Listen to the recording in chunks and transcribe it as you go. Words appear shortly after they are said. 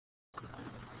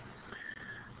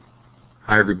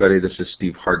Hi everybody, this is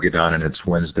Steve Hargadon and it's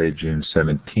Wednesday, June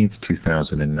 17th,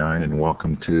 2009 and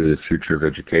welcome to the Future of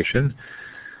Education.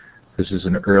 This is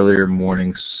an earlier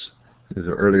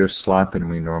slot than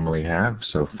we normally have,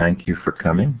 so thank you for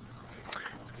coming.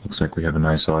 Looks like we have a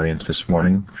nice audience this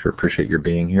morning. Sure appreciate your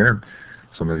being here.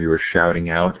 Some of you are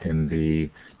shouting out in the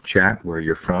chat where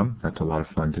you're from. That's a lot of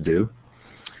fun to do.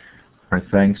 Our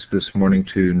thanks this morning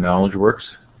to KnowledgeWorks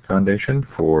Foundation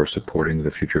for supporting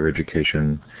the Future of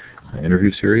Education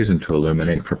interview series and to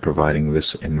Illuminate for providing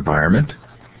this environment.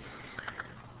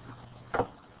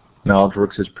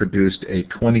 KnowledgeWorks has produced a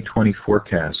 2020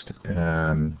 forecast,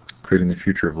 creating the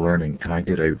future of learning, and I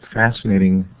did a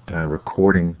fascinating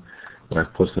recording that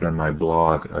I've posted on my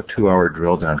blog, a 2-hour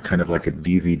drill down, kind of like a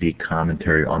DVD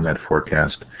commentary on that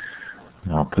forecast.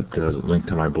 And I'll put the link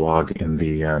to my blog in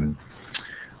the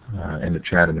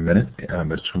chat in a minute,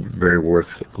 but it's very worth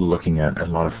looking at and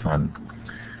a lot of fun.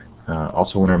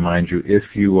 Also want to remind you, if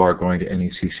you are going to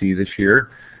NECC this year,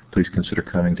 please consider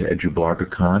coming to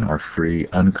EduBloggerCon, our free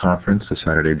unconference, the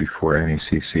Saturday before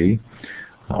NECC.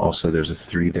 Also, there's a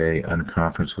 3-day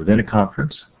unconference within a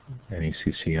conference,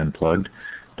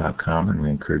 necfunplugged.com, and we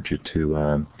encourage you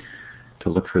to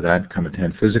look for that. Come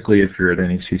attend physically if you're at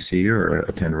NECC or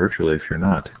attend virtually if you're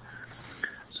not.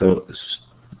 So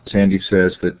Sandy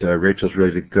says that Rachel's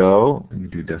ready to go. Let me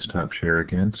do desktop share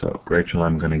again. So Rachel,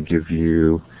 I'm going to give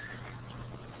you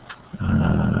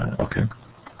okay.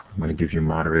 I'm going to give you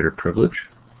moderator privilege.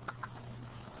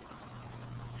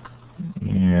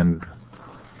 And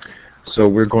so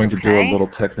we're going to do a little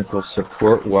technical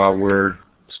support while we're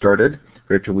started.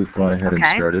 Rachel, we've gone ahead and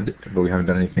started, but we haven't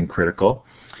done anything critical.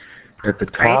 At the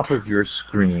top of your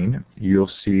screen,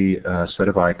 you'll see a set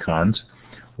of icons,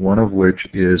 one of which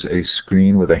is a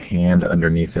screen with a hand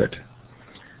underneath it.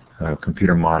 A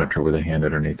computer monitor with a hand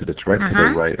underneath it. It's right to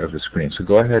the right of the screen. So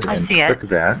go ahead and click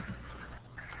that.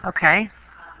 Okay.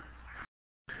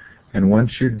 And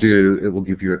once you do, it will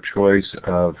give you a choice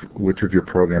of which of your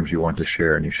programs you want to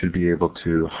share, and you should be able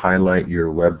to highlight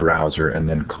your web browser and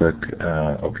then click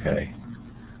OK.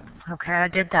 Okay, I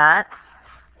did that.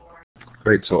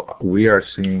 Great, so we are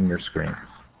seeing your screen.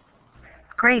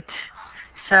 Great.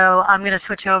 So I'm going to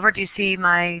switch over. Do you see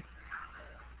my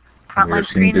Frontline screen now? We're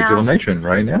seeing Digital Nation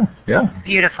right now, yeah.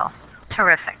 Beautiful.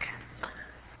 Terrific.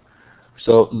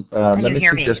 So let me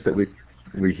suggest that we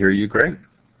hear you great.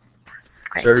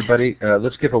 Great. So everybody,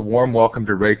 let's give a warm welcome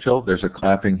to Rachel. There's a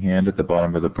clapping hand at the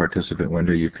bottom of the participant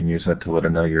window. You can use that to let her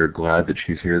know you're glad that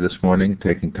she's here this morning,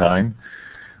 taking time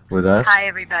with us. Hi,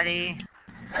 everybody.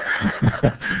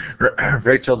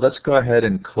 Rachel, let's go ahead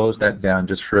and close that down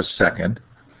just for a second.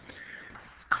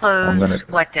 Close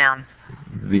what down?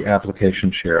 The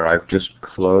application share. I've just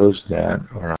closed that,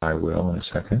 or I will in a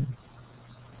second.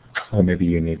 Oh, maybe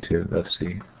you need to. Let's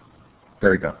see.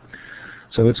 There we go.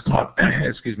 So it's gone.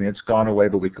 Excuse me. It's gone away,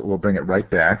 but we'll bring it right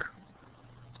back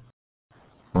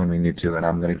when we need to. And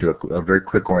I'm going to do a very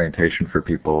quick orientation for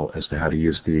people as to how to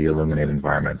use the Illuminate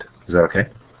environment. Is that okay?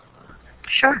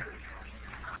 Sure.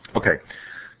 Okay.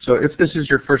 So if this is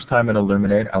your first time in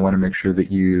Illuminate, I want to make sure that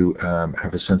you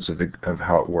have a sense of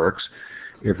how it works.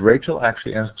 If Rachel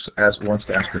actually wants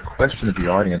to ask a question of the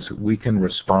audience, we can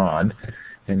respond.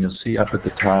 And you'll see up at the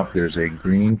top there's a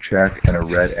green check and a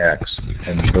red X,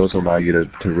 and those allow you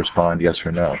to respond yes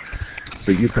or no.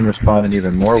 But you can respond in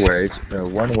even more ways.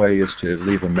 One way is to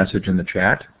leave a message in the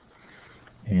chat,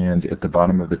 and at the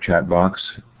bottom of the chat box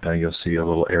you'll see a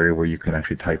little area where you can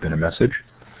actually type in a message.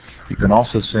 You can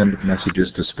also send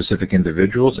messages to specific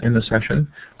individuals in the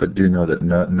session, but do know that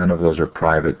none of those are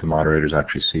private. The moderators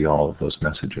actually see all of those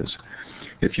messages.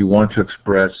 If you want to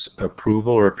express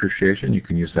approval or appreciation, you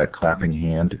can use that clapping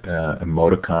hand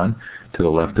emoticon. To the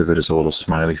left of it is a little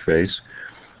smiley face.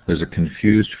 There's a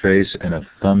confused face and a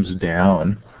thumbs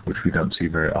down, which we don't see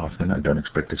very often. I don't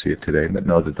expect to see it today, but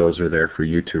know that those are there for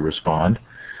you to respond.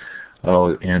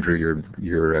 Oh, Andrew,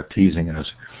 you're teasing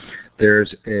us. To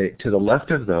the left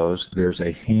of those, there's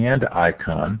a hand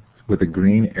icon with a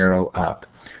green arrow up.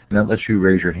 And that lets you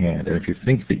raise your hand. And if you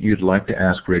think that you'd like to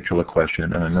ask Rachel a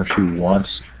question, and I know she wants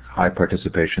high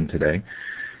participation today,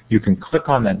 you can click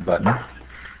on that button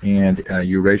and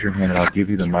you raise your hand and I'll give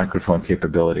you the microphone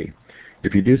capability.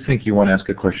 If you do think you want to ask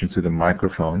a question through the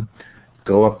microphone,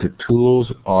 go up to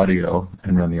Tools, Audio,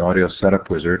 and run the Audio Setup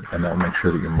Wizard, and that will make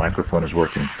sure that your microphone is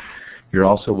working. You're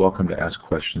also welcome to ask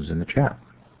questions in the chat.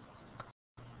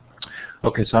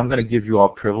 Okay, so I'm going to give you all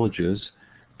privileges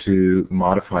to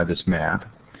modify this map.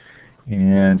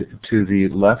 And to the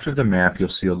left of the map,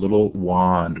 you'll see a little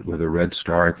wand with a red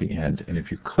star at the end. And if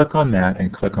you click on that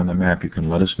and click on the map, you can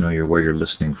let us know where you're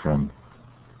listening from.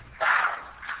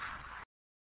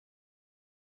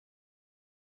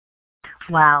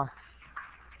 Wow.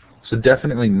 So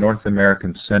definitely North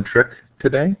American centric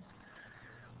today,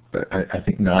 but I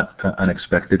think not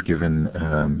unexpected given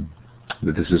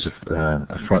that this is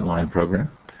a frontline program.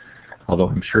 Although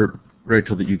I'm sure,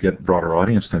 Rachel, that you get broader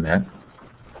audience than that,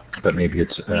 but maybe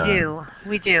it's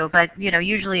we do, but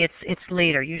usually it's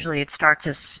later. Usually it starts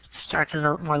as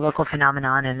a more local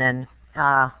phenomenon, and then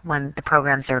when the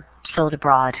programs are sold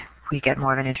abroad, we get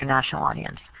more of an international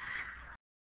audience.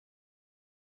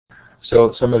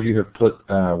 So some of you have put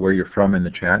where you're from in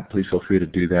the chat. Please feel free to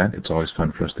do that. It's always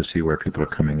fun for us to see where people are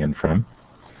coming in from.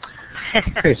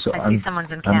 Okay, so I see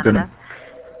someone's in Canada.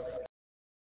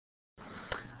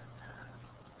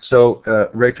 So,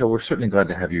 Rachel, we're certainly glad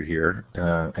to have you here,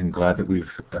 and glad that we've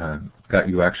got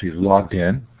you actually logged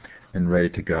in and ready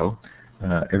to go.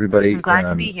 Everybody, I'm glad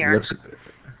to be here.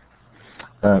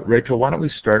 Rachel, why don't we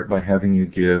start by having you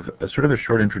give a sort of a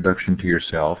short introduction to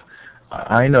yourself.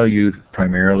 I know you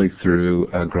primarily through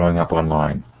growing up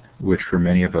online, which for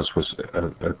many of us was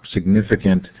a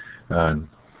significant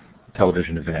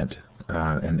television event,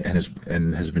 and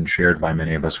has been shared by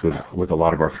many of us with a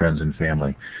lot of our friends and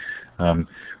family.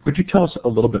 Would you tell us a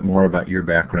little bit more about your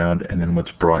background and then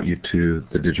what's brought you to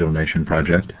the Digital Nation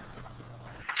Project?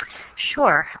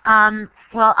 Sure.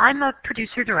 Well, I'm a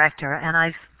producer-director, and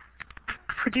I've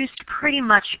produced pretty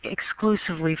much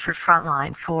exclusively for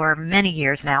Frontline for many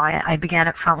years now. I began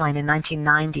at Frontline in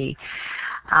 1990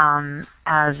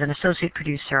 as an associate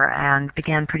producer and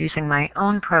began producing my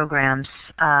own programs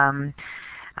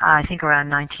I think around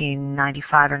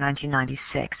 1995 or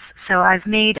 1996. So I've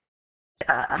made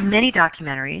many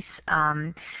documentaries.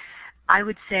 I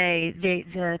would say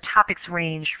the topics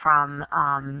range from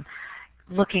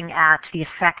looking at the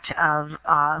effect of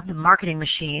the marketing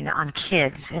machine on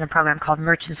kids in a program called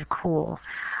Merchants of Cool,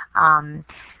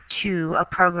 to a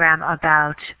program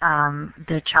about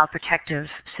the child protective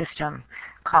system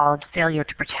called Failure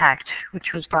to Protect,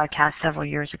 which was broadcast several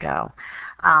years ago,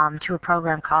 to a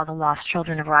program called The Lost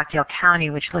Children of Rockdale County,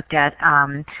 which looked at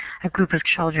a group of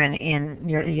children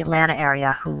near the Atlanta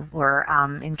area who were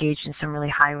engaged in some really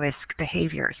high-risk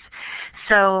behaviors.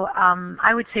 So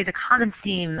I would say the common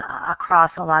theme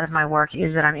across a lot of my work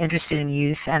is that I'm interested in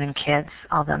youth and in kids,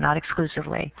 although not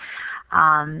exclusively.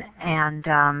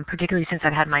 Particularly since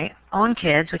I've had my own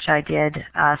kids, which I did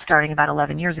starting about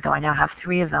 11 years ago. I now have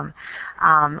 3 of them.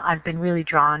 I've been really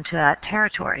drawn to that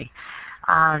territory.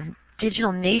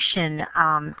 Digital Nation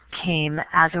came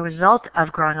as a result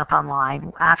of growing up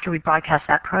online. After we broadcast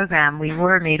that program, we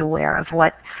were made aware of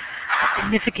what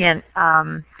significant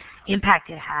impact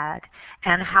it had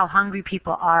and how hungry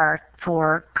people are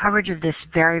for coverage of this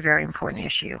very, very important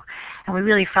issue. And we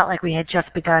really felt like we had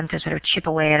just begun to sort of chip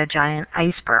away at a giant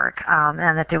iceberg,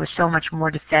 and that there was so much more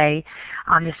to say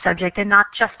on this subject, and not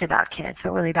just about kids,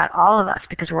 but really about all of us,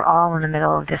 because we're all in the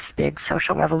middle of this big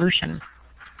social revolution.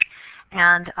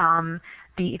 And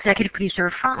the executive producer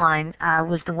of Frontline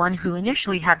was the one who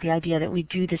initially had the idea that we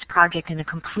do this project in a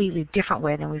completely different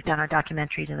way than we've done our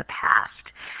documentaries in the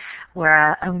past.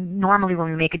 Where normally when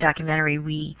we make a documentary,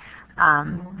 we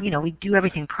do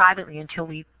everything privately until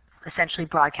we essentially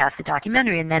broadcast the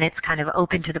documentary, and then it's kind of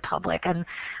open to the public. And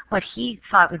what he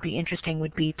thought would be interesting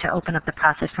would be to open up the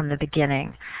process from the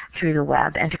beginning through the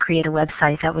web, and to create a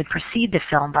website that would precede the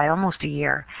film by almost a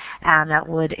year, and that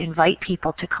would invite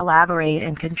people to collaborate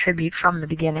and contribute from the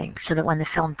beginning, so that when the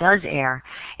film does air,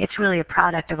 it's really a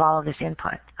product of all of this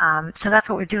input. So that's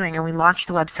what we're doing, and we launched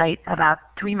the website about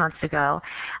 3 months ago,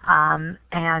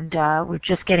 and we're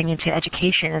just getting into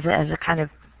education as a kind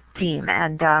of theme,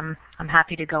 and I'm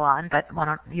happy to go on, but why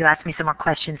don't you ask me some more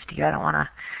questions, Steve? I don't want to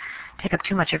take up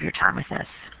too much of your time with this.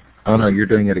 Oh no, you're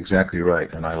doing it exactly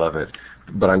right, and I love it.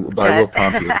 But I will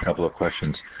prompt you with a couple of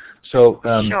questions. So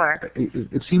sure.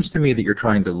 It seems to me that you're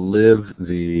trying to live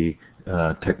the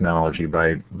technology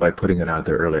by putting it out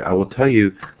there early. I will tell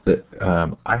you that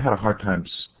I had a hard time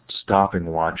stopping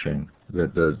watching.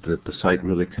 The site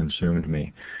really consumed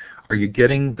me. Are you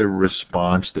getting the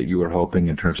response that you were hoping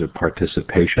in terms of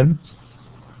participation?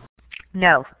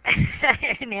 No.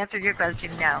 In answer to your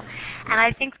question, no. And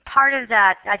I think part of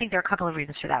that, I think there are a couple of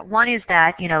reasons for that. One is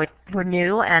that, we're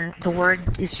new and the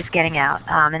word is just getting out,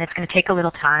 and it's going to take a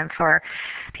little time for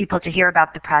people to hear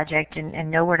about the project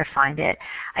and know where to find it.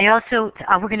 I also,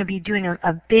 we're going to be doing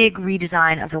a big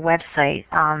redesign of the website,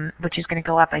 which is going to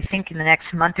go up, I think, in the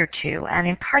next month or two. And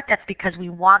in part that's because we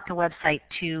want the website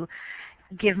to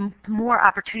give more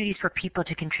opportunities for people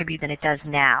to contribute than it does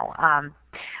now.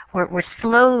 We're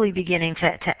slowly beginning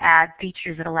to add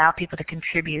features that allow people to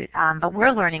contribute, but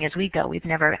we're learning as we go. We've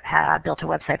never built a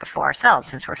website before ourselves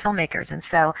since we're filmmakers, and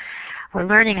so we're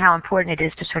learning how important it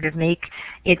is to sort of make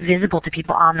it visible to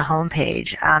people on the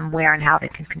homepage where and how they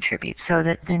can contribute. So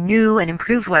that the new and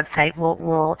improved website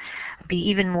will be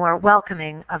even more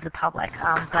welcoming of the public.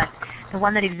 But the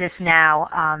one that exists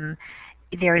now,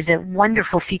 there is a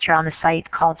wonderful feature on the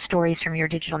site called Stories from Your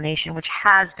Digital Nation, which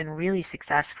has been really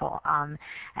successful.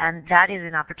 And that is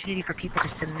an opportunity for people to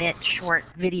submit short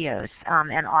videos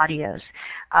and audios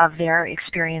of their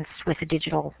experience with the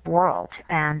digital world.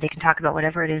 And they can talk about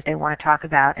whatever it is they want to talk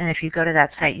about. And if you go to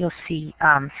that site, you'll see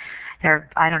there are,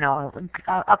 I don't know,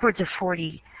 upwards of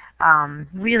 40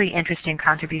 really interesting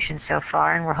contributions so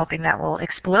far, and we're hoping that will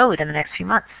explode in the next few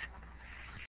months.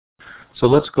 So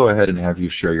let's go ahead and have you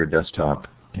share your desktop,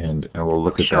 and we'll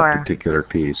look at Sure. that particular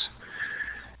piece.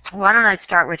 Why don't I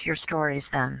start with your stories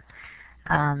then?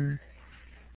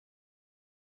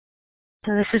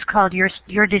 So this is called Your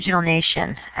Digital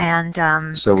Nation, and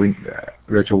so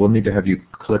Rachel, we'll need to have you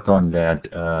click on that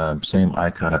same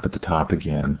icon up at the top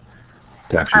again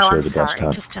to actually share the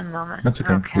desktop. Just a moment. That's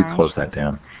okay. We close that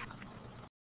down.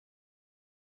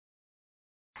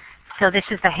 So this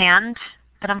is the hand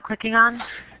that I'm clicking on?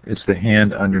 It's the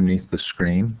hand underneath the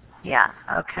screen. Yeah,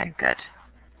 okay, good.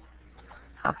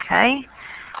 Okay,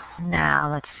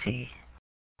 now let's see.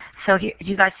 So here, do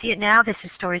you guys see it now? This is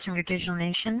Stories from Your Digital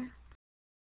Nation.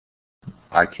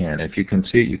 I can. If you can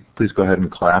see it, please go ahead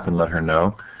and clap and let her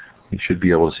know. You should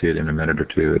be able to see it in a minute or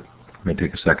two. It may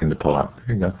take a second to pull up.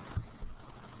 Here you go.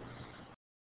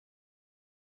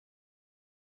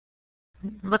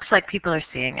 Looks like people are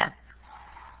seeing it.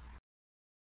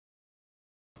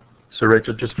 So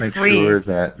Rachel, just make sure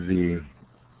that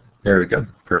there we go,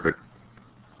 perfect.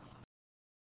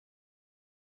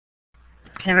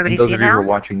 Can everybody and those see of it you now? who are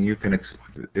watching,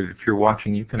 if you're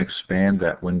watching, you can expand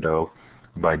that window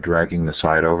by dragging the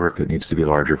side over if it needs to be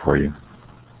larger for you.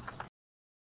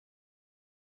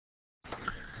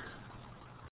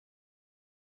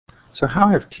 So how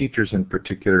have teachers in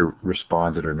particular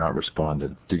responded or not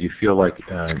responded? Did you feel like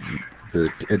the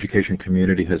education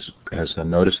community has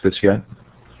noticed this yet?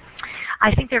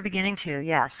 I think they're beginning to,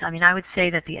 yes. I mean, I would say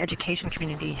that the education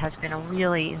community has been a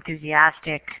really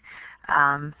enthusiastic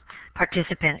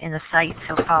participant in the site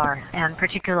so far, and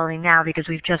particularly now because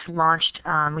we've just launched,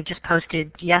 we just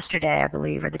posted yesterday, I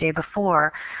believe, or the day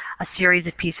before, a series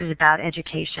of pieces about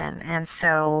education. And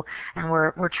so,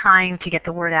 we're trying to get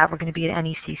the word out. We're going to be at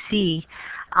NECC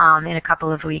in a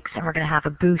couple of weeks, and we're going to have a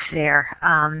booth there.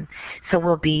 So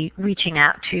we'll be reaching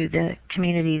out to the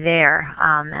community there,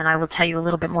 and I will tell you a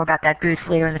little bit more about that booth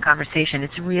later in the conversation.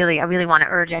 I really want to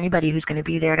urge anybody who's going to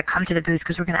be there to come to the booth,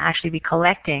 because we're going to actually be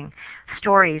collecting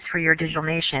stories for Your Digital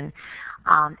Nation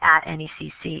at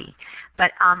NECC.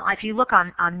 But if you look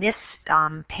on this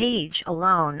page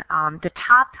alone, the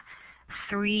top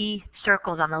 3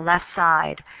 circles on the left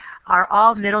side are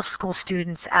all middle school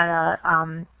students at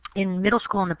in middle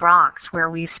school in the Bronx, where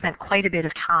we've spent quite a bit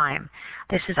of time.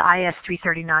 This is IS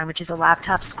 339, which is a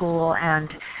laptop school, and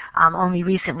only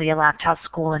recently a laptop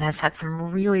school, and has had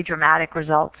some really dramatic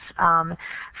results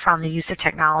from the use of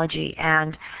technology.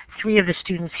 And 3 of the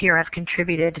students here have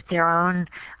contributed their own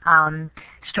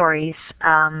stories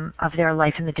of their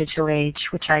life in the digital age,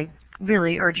 which I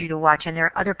really urge you to watch. And there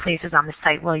are other places on the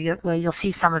site where you'll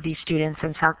see some of these students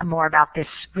and some more about this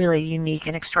really unique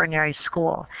and extraordinary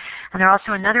school. And there are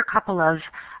also another couple of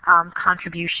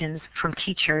contributions from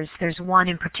teachers. There's one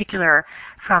in particular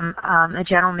from a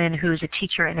gentleman who's a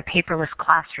teacher in a paperless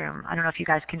classroom. I don't know if you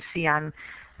guys can see, I'm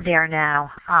there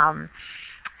now.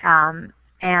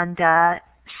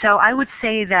 So I would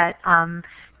say that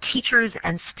teachers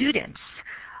and students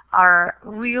are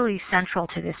really central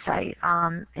to this site.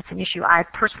 It's an issue I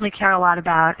personally care a lot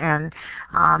about, and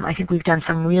I think we've done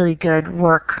some really good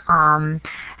work, and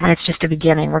it's just a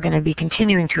beginning. We're going to be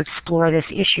continuing to explore this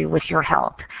issue with your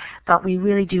help. But we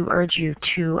really do urge you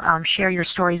to share your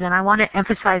stories, and I want to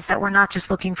emphasize that we're not just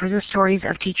looking for the stories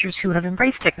of teachers who have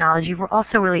embraced technology. We're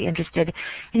also really interested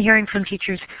in hearing from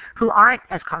teachers who aren't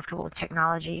as comfortable with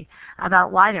technology,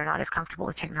 about why they're not as comfortable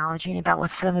with technology, and about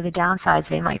what some of the downsides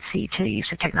they might see to the use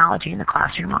of technology in the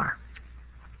classroom are.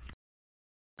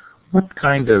 What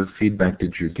kind of feedback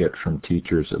did you get from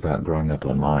teachers about growing up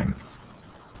online?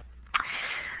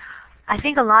 I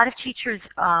think a lot of teachers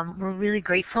were really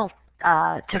grateful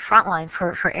to Frontline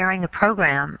for airing the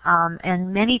program,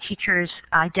 and many teachers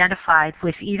identified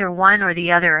with either one or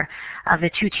the other of the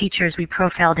 2 teachers we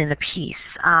profiled in the piece.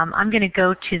 I'm going to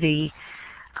go to the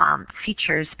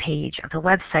features page of the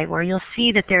website, where you'll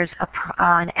see that there's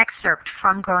an excerpt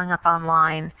from Growing Up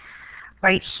Online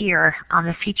right here on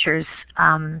the features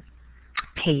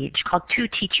page called 2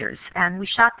 Teachers. And we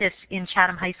shot this in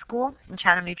Chatham High School in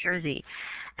Chatham, New Jersey.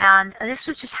 And this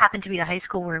was just happened to be the high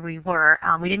school where we were.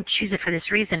 We didn't choose it for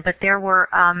this reason, but there were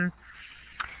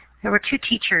two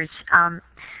teachers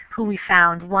who we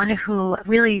found, one who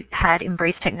really had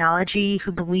embraced technology,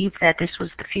 who believed that this was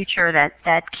the future,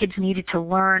 that kids needed to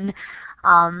learn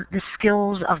the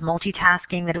skills of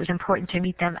multitasking, that it was important to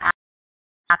meet them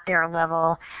at their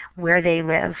level where they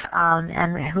live,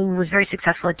 and who was very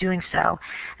successful at doing so.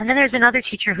 And then there's another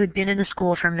teacher who'd been in the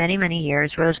school for many, many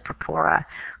years, Rose Purpura,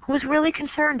 who was really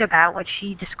concerned about what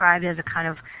she described as a kind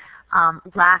of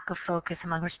lack of focus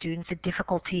among her students, a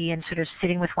difficulty in sort of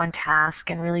sitting with one task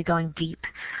and really going deep,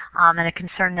 and a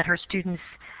concern that her students,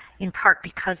 in part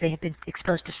because they had been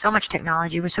exposed to so much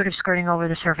technology, were sort of skirting over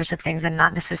the surface of things and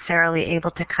not necessarily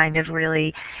able to kind of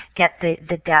really get the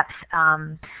depth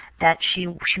that she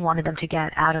wanted them to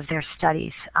get out of their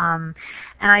studies. And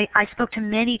I spoke to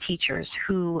many teachers,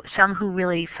 some who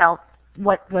really felt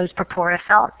what Rose Purpura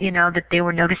felt, that they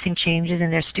were noticing changes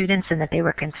in their students and that they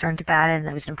were concerned about it and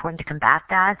that it was important to combat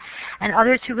that. And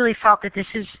others who really felt that this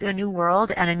is a new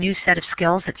world and a new set of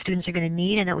skills that students are going to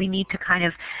need, and that we need to kind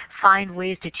of find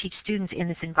ways to teach students in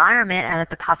this environment, and that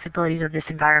the possibilities of this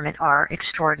environment are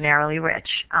extraordinarily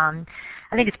rich. I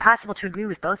think it's possible to agree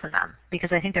with both of them,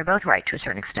 because I think they're both right to a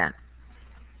certain extent.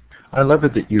 I love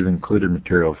it that you've included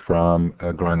material from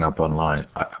Growing Up Online.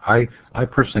 I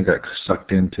personally got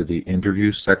sucked into the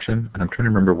interviews section, and I'm trying to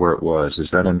remember where it was. Is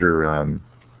that under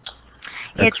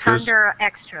It's extras? under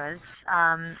extras.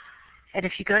 And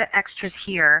if you go to extras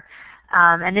here,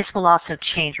 and this will also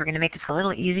change. We're going to make this a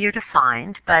little easier to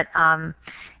find, but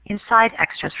inside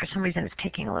extras, for some reason it's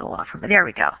taking a little while. But there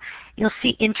we go. You'll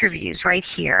see interviews right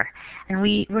here. And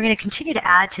we're going to continue to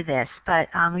add to this, but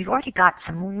we've already got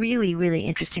some really, really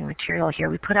interesting material here.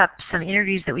 We put up some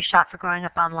interviews that we shot for Growing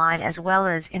Up Online, as well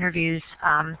as interviews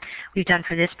we've done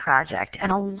for this project.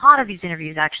 And a lot of these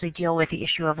interviews actually deal with the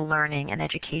issue of learning and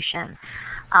education.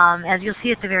 As you'll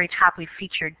see at the very top, we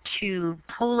featured two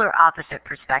polar opposite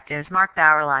perspectives. Mark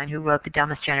Bauerlein, who wrote The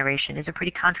Dumbest Generation, is a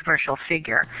pretty controversial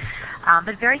figure,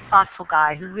 but very thoughtful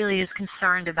guy who really is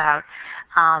concerned about,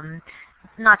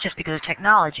 not just because of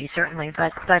technology, certainly,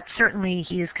 but certainly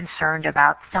he is concerned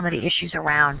about some of the issues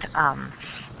around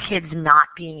kids not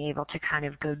being able to kind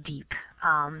of go deep.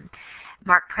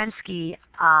 Mark Prensky,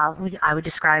 I would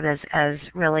describe as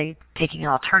really taking an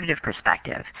alternative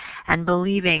perspective and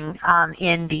believing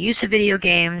in the use of video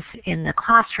games in the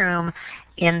classroom,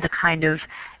 in the kind of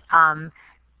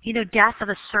death of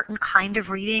a certain kind of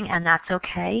reading, and that's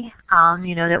okay.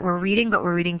 That we're reading, but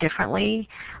we're reading differently.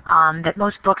 That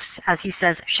most books, as he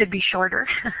says, should be shorter,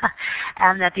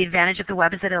 and that the advantage of the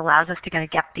web is that it allows us to kind of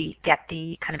get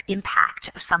the kind of impact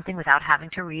of something without having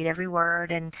to read every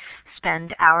word and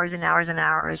spend hours and hours and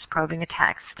hours probing a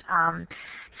text.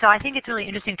 So I think it's really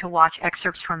interesting to watch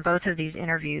excerpts from both of these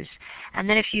interviews. And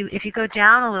then if you go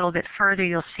down a little bit further,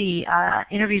 you'll see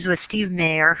interviews with Steve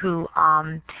Mayer, who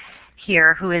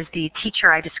is the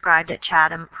teacher I described at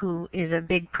Chatham, who is a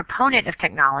big proponent of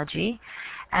technology.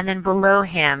 And then below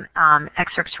him,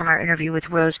 excerpts from our interview with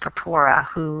Rose Purpura,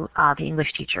 the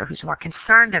English teacher, who's more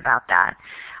concerned about that.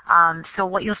 So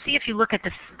what you'll see if you look at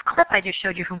the clip I just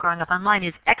showed you from Growing Up Online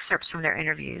is excerpts from their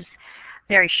interviews,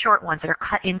 very short ones that are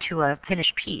cut into a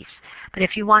finished piece. But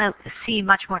if you want to see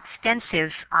much more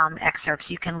extensive excerpts,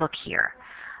 you can look here.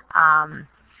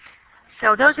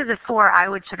 So those are the four I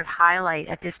would sort of highlight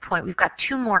at this point. We've got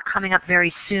two more coming up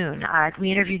very soon.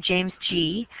 We interviewed James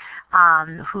G.,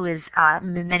 who is,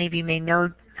 many of you may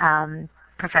know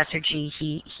Professor G.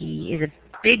 He is a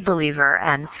big believer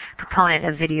and proponent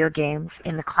of video games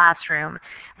in the classroom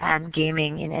and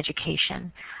gaming in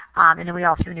education. And then we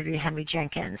also interviewed Henry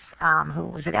Jenkins, who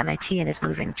was at MIT and is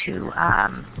moving to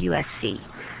USC.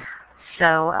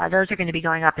 So those are going to be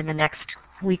going up in the next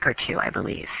week or two, I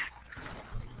believe.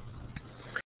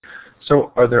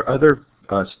 So are there other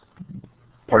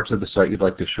parts of the site you'd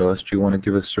like to show us? Do you want to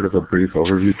give us sort of a brief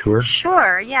overview tour?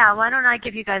 Sure, yeah. Why don't I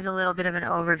give you guys a little bit of an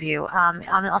overview.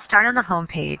 I'll start on the home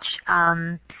page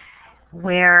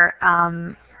where,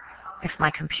 if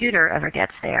my computer ever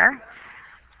gets there,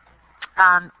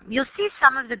 you'll see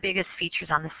some of the biggest features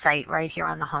on the site right here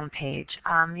on the home page.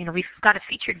 We've got a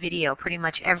featured video pretty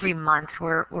much every month.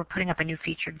 We're putting up a new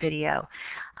featured video.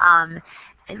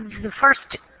 The first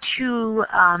two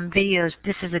videos,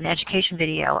 this is an education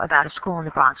video about a school in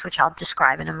the Bronx, which I'll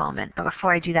describe in a moment. But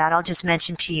before I do that, I'll just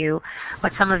mention to you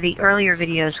what some of the earlier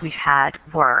videos we've had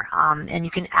were. And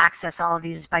you can access all of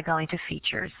these by going to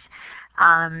features.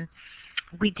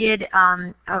 We did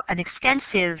an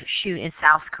extensive shoot in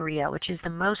South Korea, which is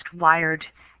the most wired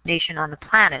nation on the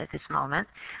planet at this moment,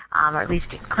 or at least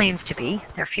it claims to be.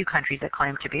 There are a few countries that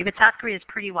claim to be, but South Korea is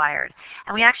pretty wired.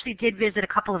 And we actually did visit a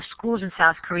couple of schools in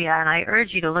South Korea, and I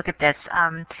urge you to look at this.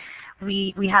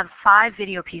 We have 5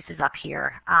 video pieces up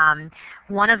here.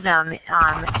 One of them,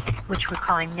 which we're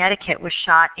calling Netiquette, was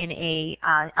shot in a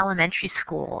elementary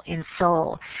school in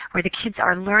Seoul, where the kids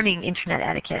are learning internet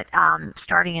etiquette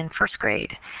starting in 1st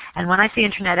grade. And when I say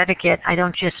internet etiquette, I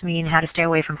don't just mean how to stay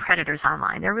away from predators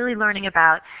online. They're really learning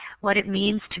about what it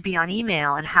means to be on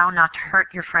email and how not to hurt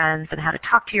your friends and how to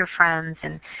talk to your friends.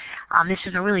 And this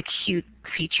is a really cute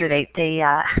feature.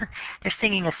 They're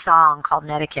singing a song called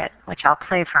Netiquette, which I'll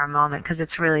play for a moment because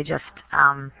it's really just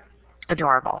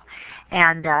adorable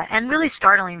and really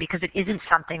startling because it isn't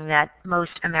something that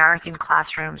most American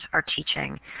classrooms are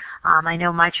teaching. I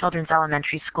know my children's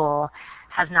elementary school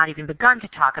has not even begun to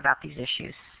talk about these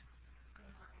issues.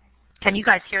 Can you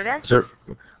guys hear this? So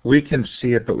we can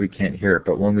see it, but we can't hear it.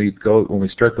 But when we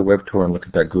start the web tour and look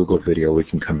at that Google video, we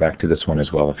can come back to this one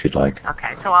as well if you'd like.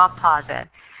 Okay, so I'll pause it.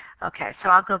 Okay, so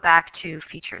I'll go back to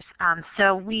features.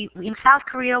 So in South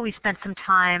Korea, we spent some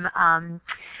time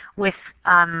with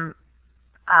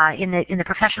in the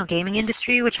professional gaming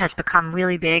industry, which has become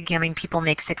really big. I mean, people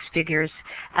make 6 figures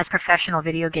as professional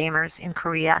video gamers in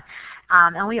Korea.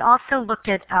 And we also looked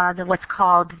at what's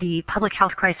called the public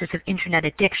health crisis of internet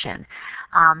addiction.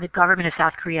 The government of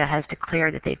South Korea has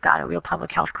declared that they've got a real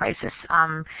public health crisis,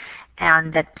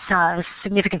 and that a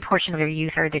significant portion of their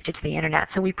youth are addicted to the internet.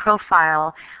 So we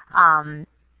profile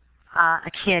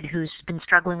a kid who's been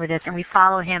struggling with this, and we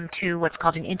follow him to what's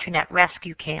called an internet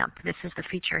rescue camp. This is the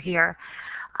feature here.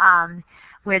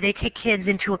 Where they take kids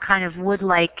into a kind of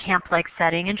wood-like, camp-like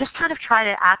setting and just kind of try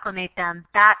to acclimate them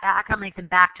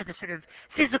back to the sort of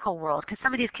physical world, because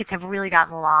some of these kids have really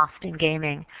gotten lost in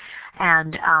gaming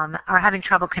and are having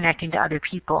trouble connecting to other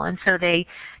people. And so they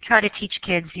try to teach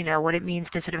kids, what it means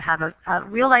to sort of have a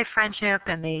real-life friendship,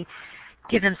 and they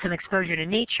give them some exposure to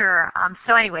nature.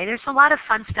 So anyway, there's a lot of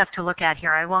fun stuff to look at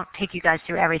here. I won't take you guys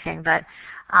through everything, but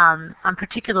I'm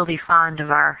particularly fond of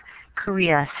our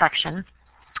Korea section.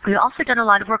 We've also done a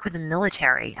lot of work with the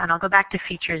military, and I'll go back to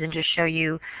features and just show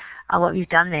you what we've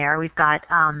done there. We've got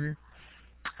a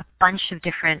bunch of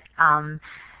different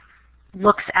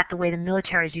looks at the way the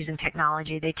military is using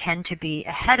technology. They tend to be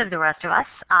ahead of the rest of us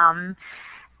on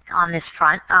this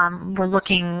front. We're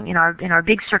looking in our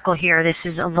big circle here. This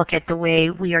is a look at the way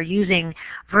we are using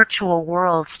virtual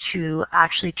worlds to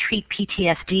actually treat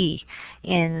PTSD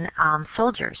in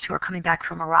soldiers who are coming back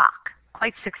from Iraq,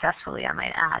 quite successfully, I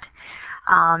might add.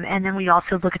 And then we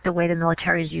also look at the way the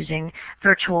military is using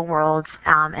virtual worlds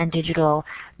and digital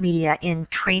media in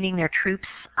training their troops.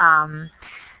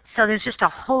 So there's just a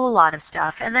whole lot of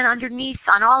stuff. And then underneath,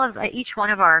 on each one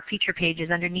of our feature pages,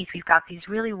 underneath we've got these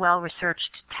really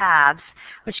well-researched tabs,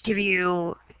 which give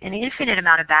you an infinite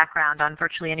amount of background on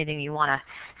virtually anything you want to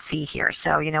see here.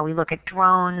 So, we look at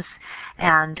drones,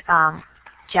 and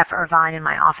Jeff Irvine in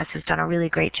my office has done a really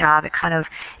great job at kind of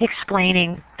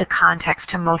explaining the context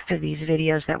to most of these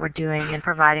videos that we're doing and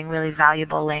providing really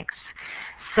valuable links.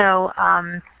 So,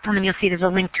 and then you'll see there's a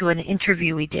link to an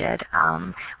interview we did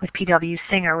with P.W.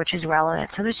 Singer, which is relevant.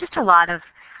 So there's just a lot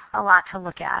to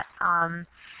look at on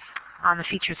the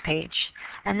features page.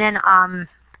 And then on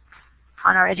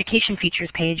our education features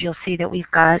page, you'll see that we've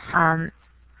got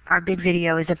our big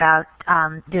video is about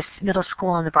this middle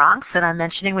school in the Bronx that I'm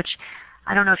mentioning, which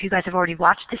I don't know if you guys have already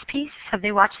watched this piece. Have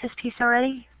they watched this piece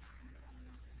already?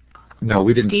 No,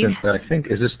 we didn't. I think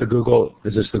is this the Google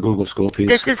school piece?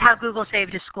 This is how Google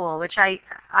saved a school, which I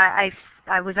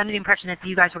was under the impression that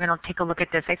you guys were going to take a look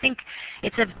at this. I think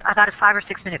it's about a 5 or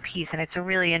 6 minute piece, and it's a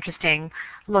really interesting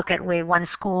look at the way one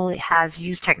school has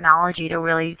used technology to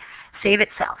really save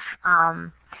itself.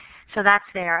 So that's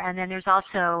there. And then there's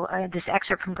also this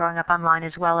excerpt from Growing Up Online,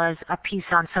 as well as a piece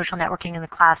on social networking in the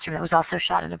classroom that was also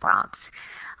shot in the Bronx.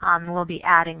 We'll be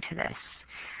adding to this.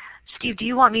 Steve, do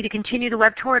you want me to continue the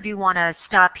web tour, or do you want to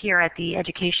stop here at the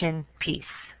education piece?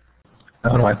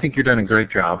 No, I think you're doing a great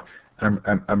job.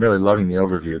 I'm really loving the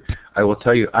overview. I will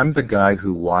tell you, I'm the guy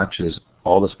who watches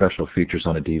all the special features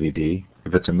on a DVD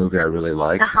if it's a movie I really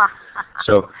like.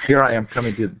 So here I am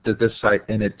coming to this site,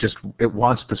 and it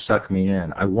wants to suck me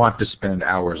in. I want to spend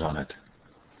hours on it.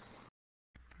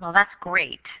 Well, that's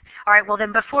great. All right, well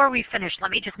then before we finish,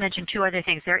 let me just mention 2 other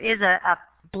things. There is a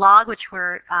blog which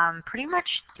we're pretty much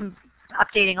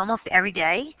updating almost every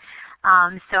day.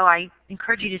 So I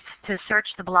encourage you to search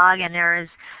the blog, and there is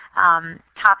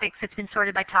topics. It's been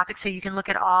sorted by topics, so you can look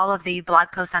at all of the blog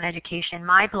posts on education.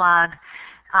 My blog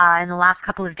in the last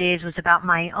couple of days was about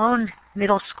my own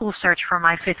middle school search for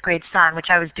my 5th grade son, which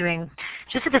I was doing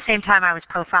just at the same time I was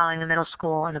profiling the middle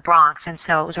school in the Bronx. And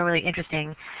so it was a really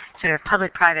interesting sort of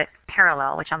public-private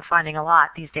parallel, which I'm finding a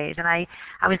lot these days. And I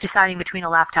was deciding between a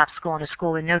laptop school and a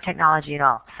school with no technology at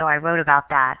all. So I wrote about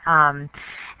that.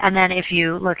 And then if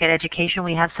you look at education,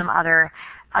 we have some other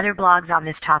blogs on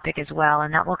this topic as well,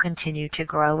 and that will continue to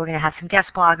grow. We're going to have some guest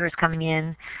bloggers coming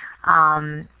in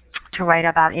to write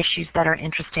about issues that are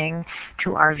interesting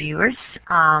to our viewers.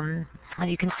 And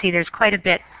you can see there's quite a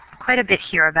bit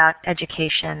here about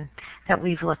education that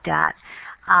we've looked at.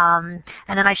 And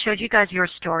then I showed you guys your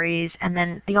stories, and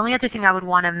then the only other thing I would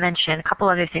want to mention, a couple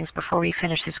other things before we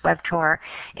finish this web tour.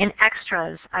 In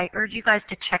extras, I urge you guys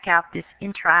to check out this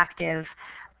interactive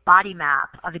body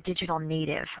map of a digital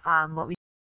native. What we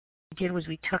did was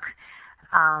we took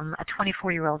a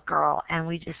 24-year-old girl, and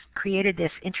we just created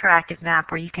this interactive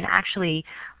map where you can actually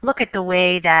look at the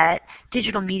way that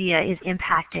digital media is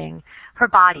impacting her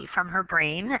body from her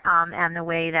brain, and the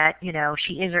way that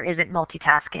she is or isn't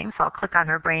multitasking. So I'll click on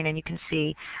her brain, and you can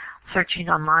see searching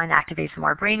online activates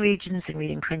more brain regions and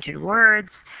reading printed words.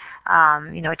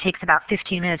 It takes about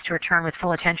 15 minutes to return with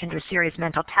full attention to a serious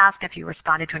mental task if you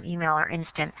responded to an email or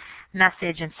instant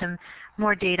message, and some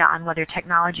more data on whether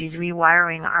technology is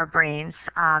rewiring our brains.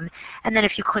 And then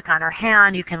if you click on her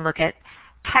hand, you can look at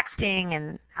texting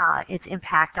and its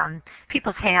impact on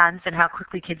people's hands and how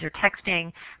quickly kids are texting.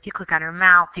 If you click on her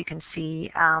mouth, you can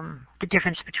see the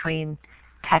difference between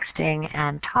texting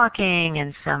and talking,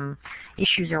 and some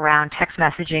issues around text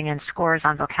messaging and scores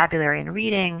on vocabulary and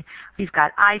reading. We've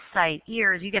got eyesight,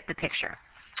 ears, you get the picture.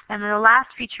 And then the last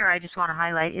feature I just want to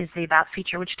highlight is the About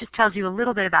feature, which just tells you a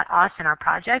little bit about us and our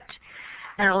project.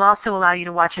 And it will also allow you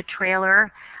to watch a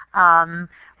trailer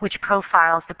which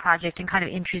profiles the project and kind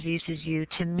of introduces you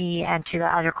to me and to the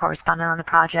other correspondent on the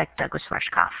project, Douglas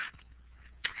Rushkoff.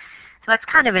 So that's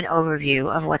kind of an overview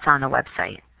of what's on the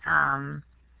website.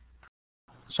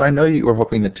 So I know you were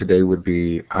hoping that today would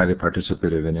be highly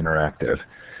participative and interactive.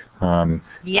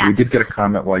 Yes. We did get a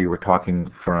comment while you were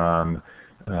talking from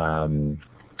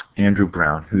Andrew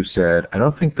Brown, who said, "I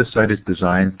don't think the site is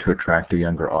designed to attract a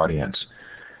younger audience."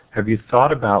 Have you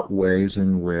thought about ways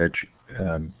in which,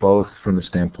 both from the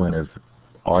standpoint of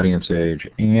audience age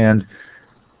and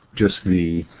just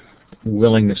the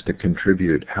willingness to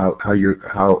contribute,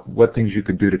 what things you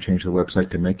could do to change the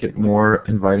website to make it more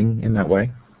inviting in that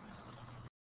way?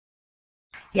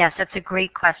 Yes, that's a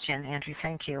great question, Andrew.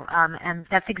 Thank you. And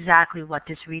that's exactly what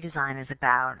this redesign is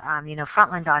about.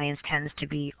 Frontline's audience tends to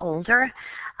be older,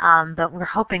 but we're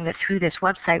hoping that through this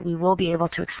website we will be able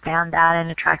to expand that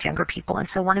and attract younger people. And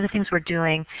so one of the things we're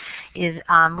doing is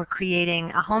we're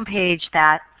creating a homepage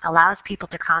that allows people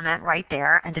to comment right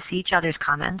there and to see each other's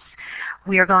comments.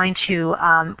 We are going to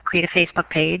create a Facebook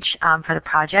page for the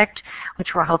project,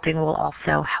 which we're hoping will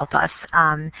also help us,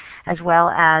 as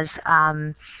well as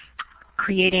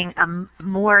creating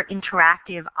more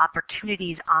interactive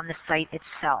opportunities on the site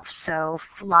itself. So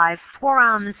live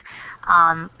forums,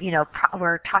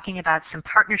 we're talking about some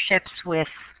partnerships with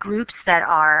groups that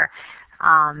are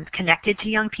connected to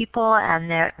young people, and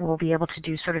that we'll be able to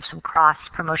do sort of some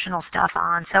cross-promotional stuff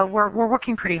on. So we're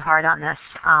working pretty hard on this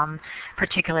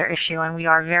particular issue, and we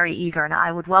are very eager, and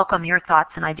I would welcome your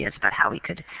thoughts and ideas about how we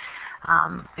could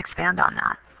expand on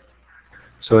that.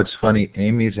 So it's funny,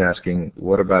 Amy's asking,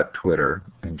 what about Twitter?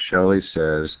 And Shelley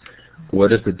says,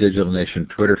 what is the Digital Nation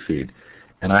Twitter feed?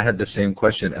 And I had the same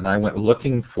question, and I went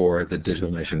looking for the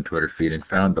Digital Nation Twitter feed and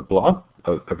found a blog,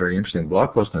 a very interesting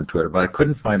blog post on Twitter, but I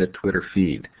couldn't find a Twitter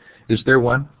feed. Is there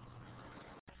one?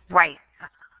 Right.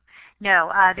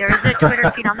 No, there is a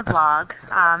Twitter feed on the blog.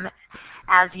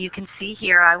 As you can see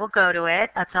here, I will go to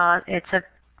it. It's a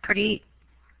pretty...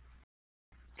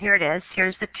 Here it is.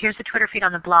 Here's the Twitter feed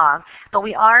on the blog. But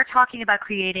we are talking about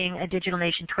creating a Digital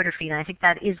Nation Twitter feed, and I think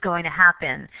that is going to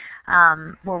happen.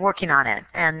 We're working on it.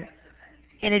 And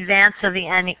in advance of the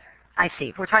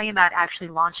NECC, we're talking about actually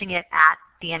launching it at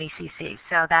the NECC.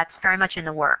 So that's very much in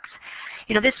the works.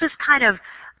 This was kind of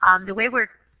the way we're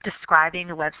describing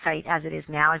the website as it is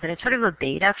now is that it's sort of a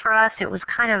beta for us. It was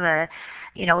kind of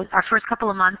our first couple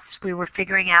of months we were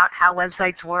figuring out how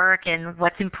websites work and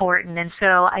what's important, and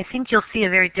so I think you'll see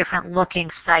a very different looking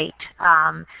site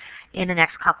in the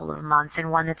next couple of months,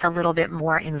 and one that's a little bit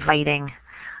more inviting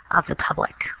of the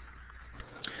public.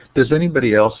 Does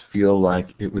anybody else feel like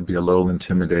it would be a little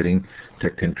intimidating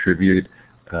to contribute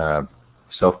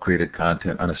self-created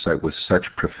content on a site with such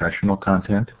professional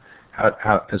content?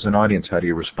 How, as an audience, how do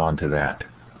you respond to that?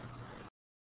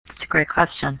 That's a great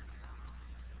question.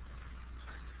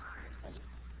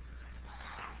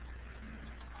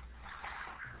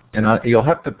 And you'll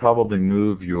have to probably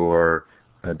move your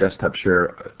desktop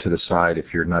share to the side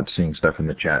if you're not seeing stuff in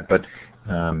the chat. But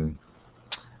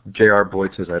J.R.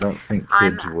 Boyd says, I don't think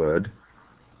kids would.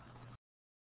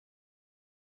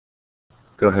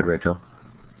 Go ahead, Rachel.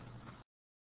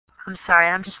 I'm sorry,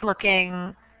 I'm just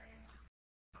looking.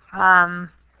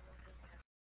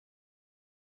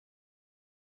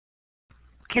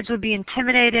 Kids would be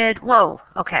intimidated. Whoa,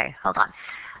 okay, hold on.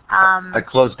 I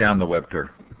closed down the web tour.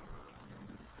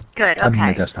 Good, okay. I'm in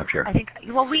the desktop share. I think,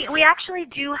 well, we actually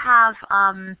do have,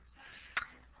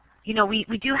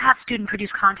 we do have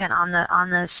student-produced content on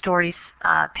the stories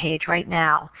page right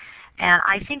now. And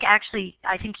I think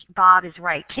Bob is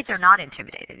right. Kids are not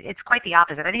intimidated. It's quite the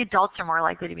opposite. I think adults are more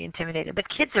likely to be intimidated. But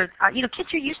kids are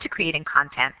used to creating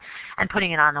content and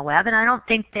putting it on the web, and I don't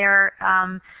think they're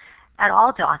at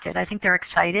all daunted. I think they're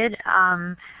excited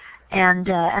and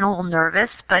a little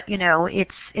nervous, but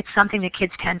it's something that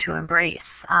kids tend to embrace.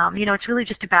 It's really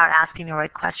just about asking the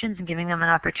right questions and giving them an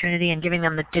opportunity and giving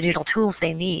them the digital tools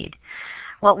they need.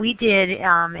 What we did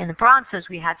in the Bronzes,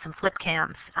 we had some flip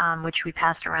cams, which we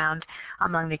passed around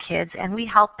among the kids, and we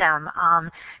helped them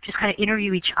just kind of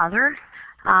interview each other,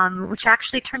 which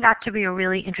actually turned out to be a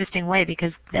really interesting way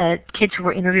because the kids who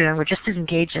were interviewing were just as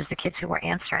engaged as the kids who were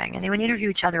answering. And they would interview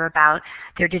each other about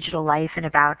their digital life and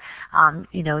about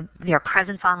their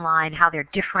presence online, how they're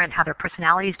different, how their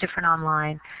personality is different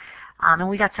online. And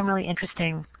we got some really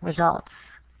interesting results.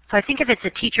 So I think if it's a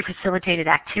teacher-facilitated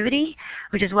activity,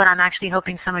 which is what I'm actually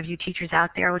hoping some of you teachers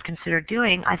out there would consider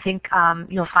doing, I think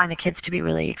you'll find the kids to be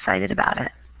really excited about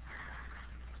it.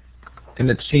 And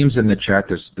it seems in the chat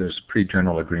there's pretty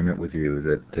general agreement with you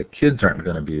that the kids aren't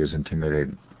going to be as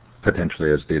intimidated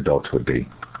potentially as the adults would be.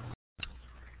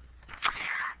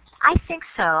 I think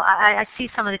so. I see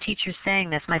some of the teachers saying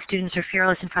this. My students are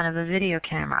fearless in front of a video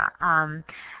camera.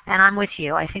 And I'm with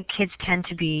you. I think kids tend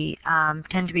to be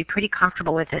pretty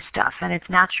comfortable with this stuff, and it's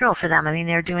natural for them. I mean,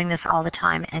 they're doing this all the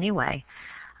time anyway.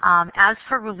 As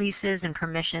for releases and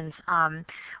permissions,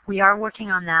 we are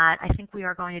working on that. I think we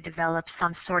are going to develop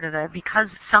some sort of because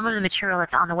some of the material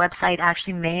that's on the website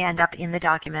actually may end up in the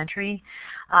documentary,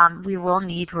 we will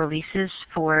need releases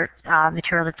for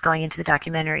material that's going into the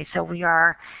documentary. So we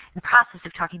are in the process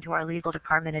of talking to our legal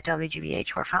department at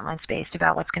WGBH, where Frontline's based,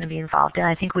 about what's going to be involved. And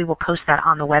I think we will post that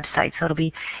on the website, so it'll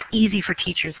be easy for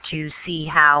teachers to see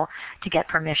how to get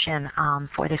permission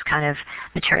for this kind of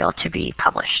material to be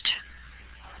published.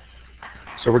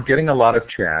 So we're getting a lot of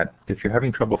chat. If you're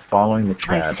having trouble following the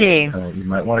chat, you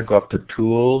might want to go up to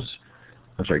Tools.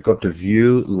 Go up to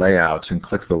View Layouts and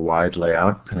click the wide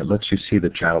layout, and it lets you see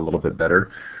the chat a little bit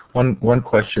better. One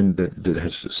question that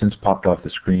has since popped off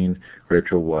the screen,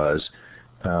 Rachel, was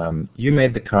you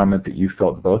made the comment that you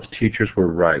felt both teachers were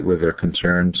right with their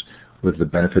concerns with the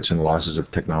benefits and losses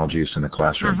of technology use in the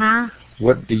classroom.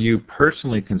 What do you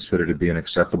personally consider to be an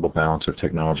acceptable balance of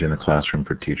technology in the classroom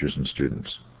for teachers and students?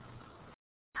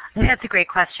 I think that's a great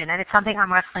question, and it's something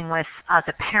I'm wrestling with as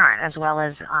a parent as well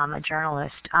as a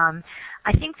journalist.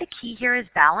 I think the key here is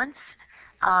balance.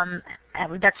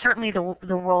 That's certainly the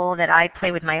role that I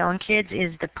play with my own kids,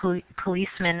 is the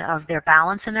policeman of their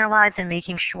balance in their lives, and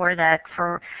making sure that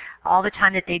for all the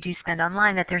time that they do spend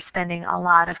online, that they're spending a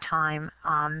lot of time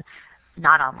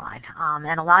not online,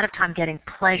 and a lot of time getting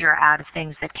pleasure out of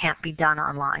things that can't be done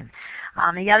online.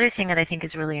 The other thing that I think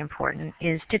is really important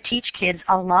is to teach kids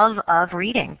a love of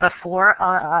reading before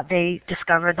they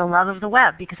discover the love of the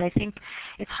web, because I think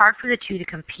it's hard for the two to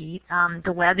compete.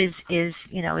 The web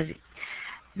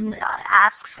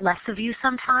asks less of you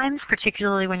sometimes,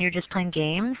 particularly when you're just playing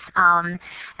games. And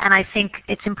I think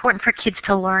it's important for kids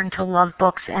to learn to love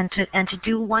books and to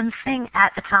do one thing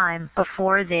at a time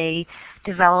before they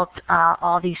develop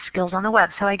all these skills on the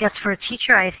web. So I guess for a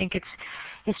teacher, I think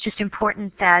it's just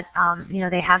important that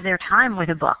they have their time with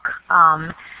a book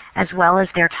as well as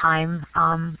their time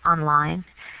online,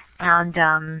 and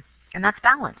that's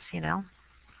balance,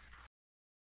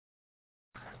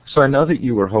 So I know that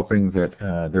you were hoping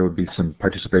that there would be some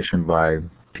participation by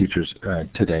teachers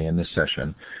today in this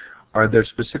session. Are there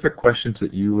specific questions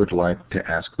that you would like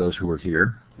to ask those who are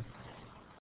here?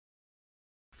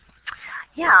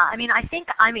 Yeah, I mean, I think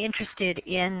I'm interested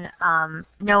in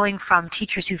knowing from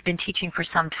teachers who've been teaching for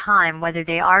some time whether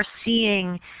they are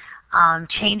seeing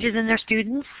changes in their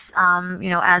students,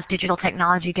 as digital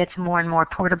technology gets more and more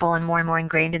portable and more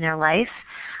ingrained in their life,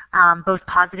 both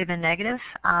positive and negative.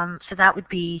 So that would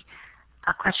be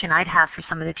a question I'd have for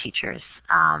some of the teachers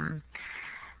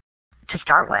to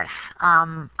start with.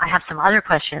 I have some other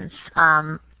questions.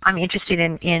 I'm interested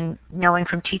in knowing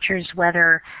from teachers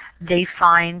whether they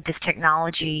find this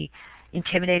technology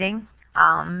intimidating,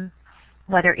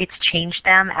 whether it's changed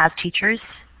them as teachers,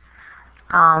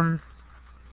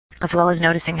 as well as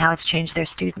noticing how it's changed their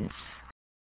students.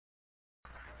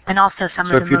 And also some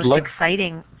of the most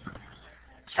exciting,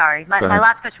 my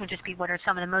last question would just be, what are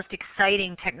some of the most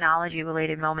exciting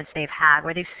technology-related moments they've had,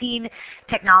 where they've seen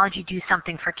technology do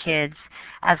something for kids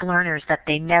as learners that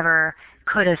they never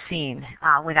could have seen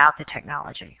without the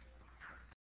technology?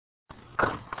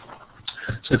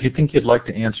 So if you think you'd like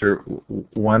to answer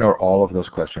one or all of those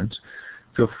questions,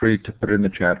 feel free to put it in the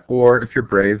chat, or if you're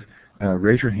brave,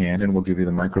 raise your hand and we'll give you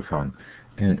the microphone.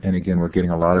 And again, we're getting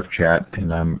a lot of chat,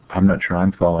 and I'm not sure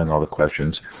I'm following all the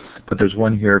questions. But there's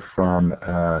one here from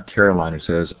Caroline who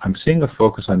says, I'm seeing a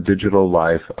focus on digital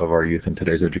life of our youth in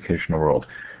today's educational world.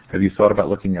 Have you thought about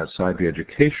looking outside the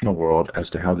educational world as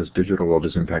to how this digital world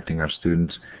is impacting our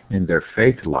students in their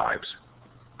faith lives?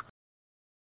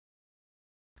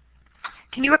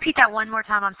 Can you repeat that one more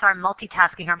time? I'm sorry, I'm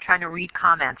multitasking. I'm trying to read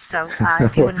comments. So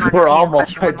if you wouldn't mind we're all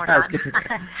multitasking.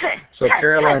 So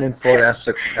Caroline in Florida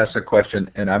asks a question,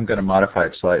 and I'm going to modify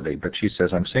it slightly. But she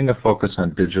says, I'm seeing a focus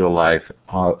on digital life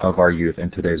of our youth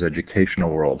in today's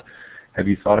educational world. Have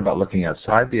you thought about looking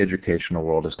outside the educational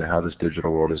world as to how this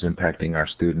digital world is impacting our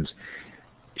students?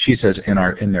 She says,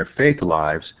 in their faith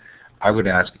lives. I would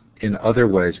ask, in other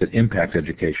ways that impact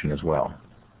education as well.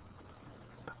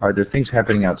 Are there things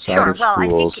happening outside of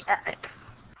schools? I think,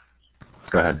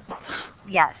 go ahead.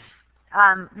 Yes.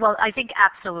 Well, I think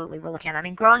absolutely we're looking at it. I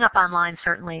mean, Growing Up Online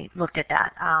certainly looked at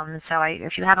that. So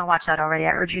if you haven't watched that already, I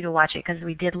urge you to watch it, because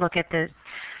we did look at the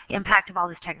impact of all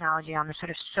this technology on the sort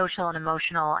of social and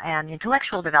emotional and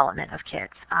intellectual development of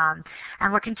kids.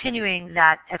 And we're continuing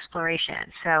that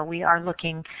exploration. So we are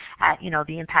looking at,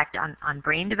 the impact on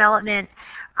brain development.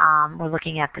 We're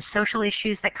looking at the social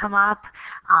issues that come up.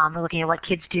 We're looking at what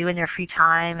kids do in their free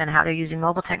time and how they're using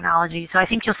mobile technology. So I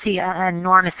think you'll see an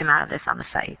enormous amount of this on the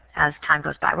site as time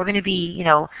goes by. We're going to be,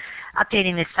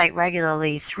 updating this site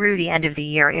regularly through the end of the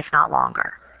year, if not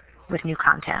longer, with new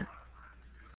content.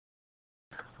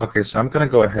 Okay, so I'm going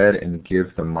to go ahead and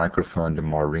give the microphone to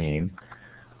Maureen.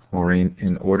 Maureen,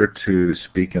 in order to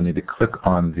speak, you'll need to click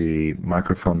on the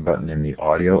microphone button in the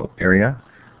audio area.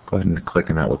 Go ahead and click,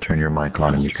 and that will turn your mic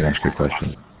on, and you can ask your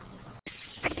question.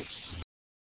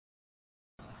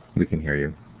 We can hear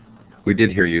you. We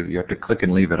did hear you. You have to click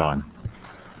and leave it on.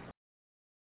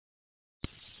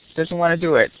 Doesn't want to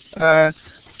do it.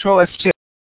 Control F2.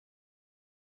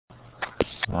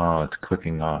 Oh, it's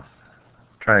clicking off.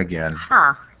 Try again.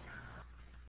 Huh.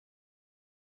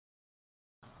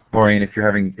 Maureen, if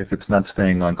it's not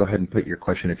staying on, go ahead and put your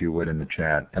question, if you would, in the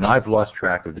chat. And I've lost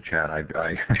track of the chat.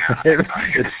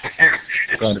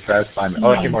 It's going to fast time.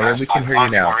 Oh, okay, Maureen, we can hear you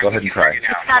now. Go ahead and try. It's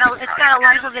got a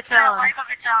life of its own.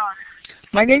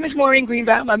 My name is Maureen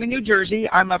Greenbaum. I'm in New Jersey.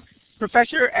 I'm a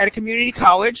professor at a community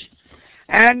college,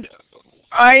 and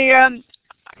I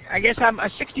guess I'm a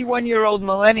 61-year-old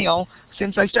millennial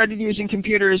since I started using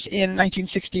computers in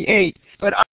 1968.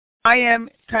 But I am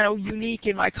kind of unique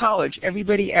in my college.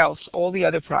 Everybody else, all the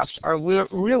other profs, are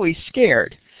really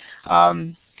scared.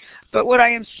 But what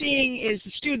I am seeing is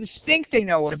the students think they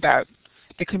know about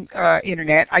the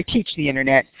internet. I teach the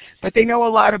internet, but they know a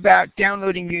lot about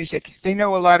downloading music. They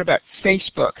know a lot about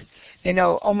Facebook. They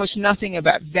know almost nothing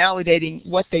about validating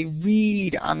what they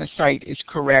read on the site is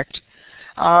correct.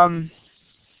 I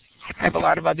have a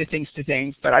lot of other things to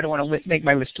think, but I don't want to make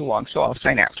my list too long, so I'll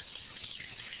sign out.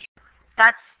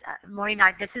 That's Maureen,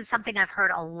 this is something I've heard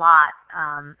a lot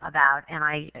about, and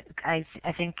I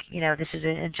think this is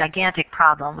a gigantic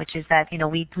problem, which is that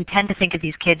we tend to think of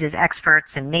these kids as experts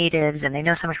and natives, and they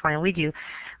know so much more than we do,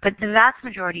 but the vast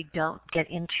majority don't get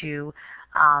into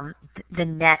the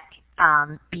net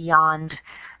beyond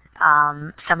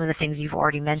some of the things you've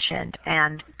already mentioned,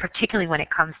 and particularly when it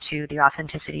comes to the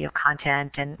authenticity of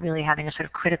content and really having a sort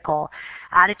of critical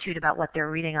attitude about what they're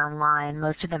reading online.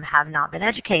 Most of them have not been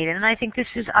educated, and I think this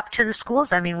is up to the schools.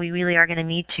 I mean, we really are going to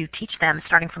need to teach them,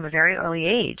 starting from a very early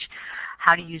age,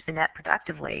 how to use the net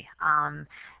productively. And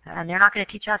they're not going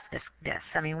to teach us this.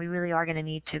 I mean, we really are going to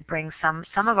need to bring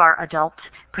some of our adult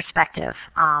perspective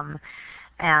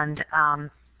and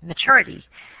maturity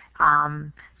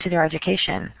to their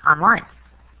education online.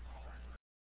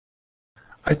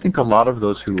 I think a lot of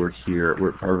those who were here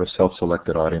are of a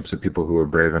self-selected audience of people who were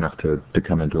brave enough to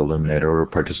come into Illuminate or were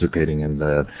participating in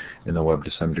the web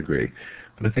to some degree.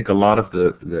 But I think a lot of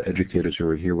the educators who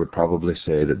are here would probably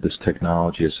say that this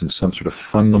technology has in some sort of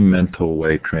fundamental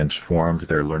way transformed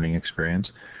their learning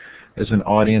experience. As an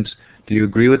audience, do you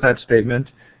agree with that statement?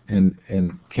 And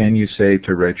can you say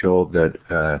to Rachel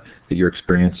that your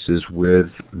experiences with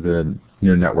the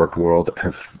networked world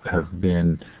have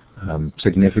been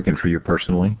significant for you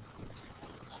personally?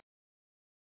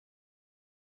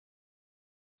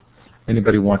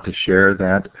 Anybody want to share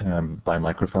that by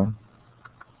microphone?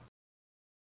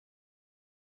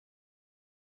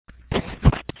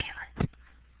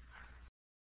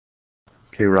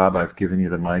 Okay, Rob, I've given you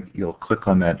the mic. You'll click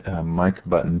on that mic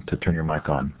button to turn your mic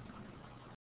on.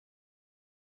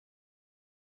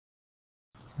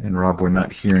 And Rob, we're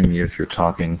not hearing you if you're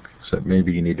talking, so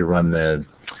maybe you need to run the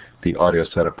audio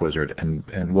setup wizard,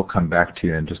 and we'll come back to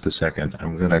you in just a second.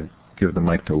 I'm going to give the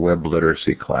mic to web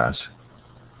literacy class.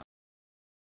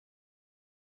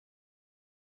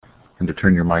 And to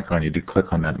turn your mic on, you do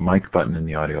click on that mic button in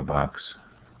the audio box.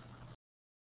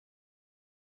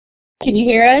 Can you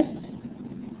hear us?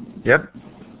 Yep.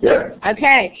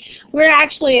 Okay. We're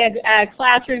actually a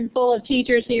classroom full of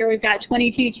teachers here. We've got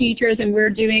 22 teachers, and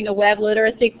we're doing a web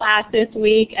literacy class this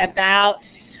week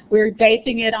we're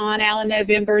basing it on Alan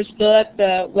November's book,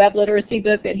 the web literacy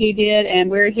book that he did, and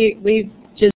we've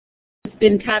just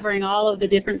been covering all of the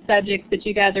different subjects that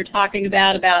you guys are talking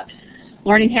about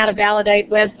learning how to validate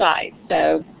websites.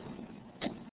 So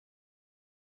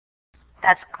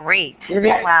that's great.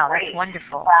 Wow, that's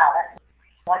wonderful.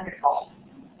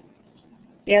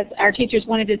 Yes, our teachers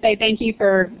wanted to say thank you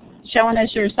for showing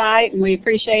us your site, and we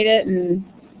appreciate it, and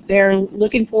they're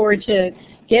looking forward to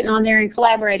getting on there and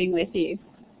collaborating with you.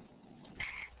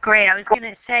 Great. I was going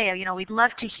to say, we'd love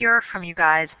to hear from you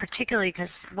guys, particularly because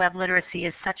web literacy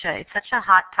is such a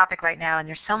hot topic right now, and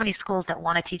there's so many schools that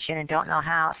want to teach it and don't know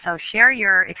how. So share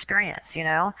your experience.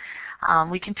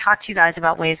 We can talk to you guys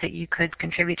about ways that you could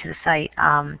contribute to the site.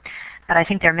 But I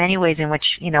think there are many ways in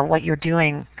which what you're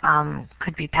doing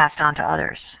could be passed on to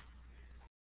others.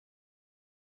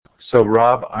 So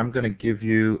Rob, I'm going to give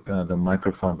you the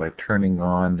microphone by turning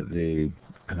on the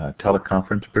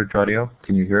teleconference bridge audio.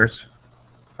 Can you hear us?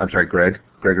 I'm sorry,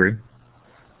 Gregory.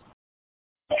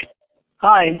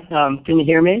 Hi, can you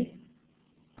hear me?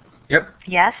 Yep.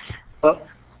 Yes. Oh.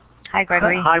 Hi,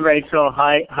 Gregory. Hi, Rachel.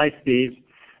 Hi, Steve.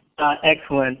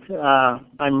 Excellent.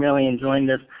 I'm really enjoying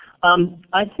this.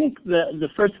 I think the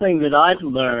first thing that I've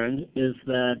learned is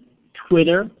that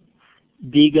Twitter,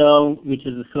 Bigo, which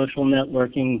is a social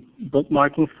networking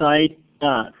bookmarking site,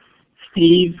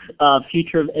 Steve's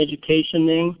Future of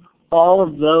Educationing, all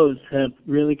of those have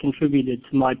really contributed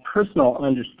to my personal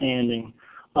understanding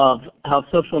of how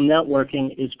social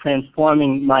networking is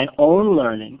transforming my own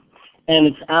learning. And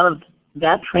it's out of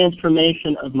that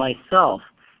transformation of myself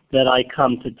that I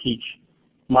come to teach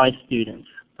my students.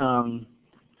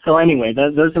 So anyway,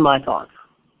 those are my thoughts.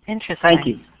 Interesting. Thank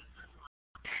you.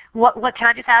 What can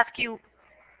I just ask you?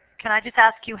 Can I just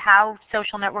ask you how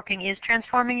social networking is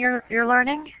transforming your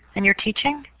learning and your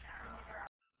teaching?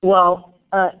 Well,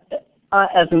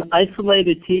 as an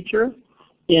isolated teacher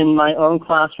in my own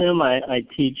classroom, I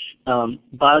teach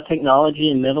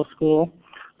biotechnology in middle school.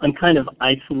 I'm kind of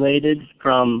isolated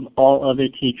from all other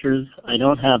teachers. I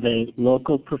don't have a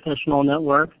local professional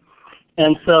network.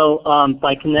 And so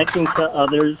by connecting to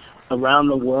others around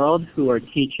the world who are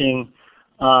teaching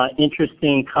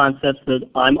interesting concepts that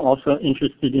I'm also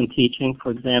interested in teaching,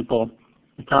 for example,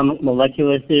 atomic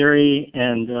molecular theory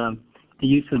and the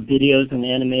use of videos and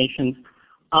animations,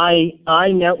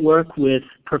 I network with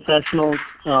professionals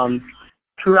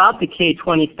throughout the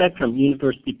K-20 spectrum,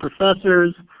 university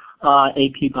professors,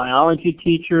 AP biology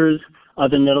teachers,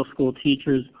 other middle school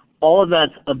teachers. All of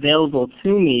that's available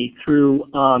to me through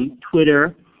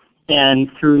Twitter and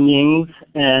through Nings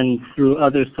and through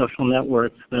other social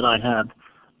networks that I have.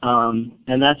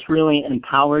 And that's really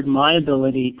empowered my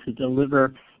ability to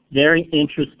deliver very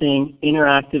interesting,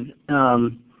 interactive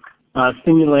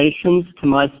simulations to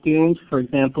my students. For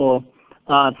example,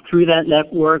 through that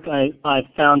network, I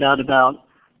found out about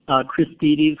Chris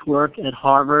Beatty's work at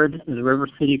Harvard, the River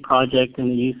City Project, and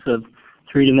the use of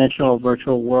three-dimensional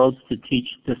virtual worlds to teach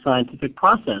the scientific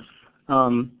process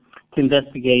to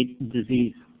investigate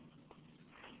disease.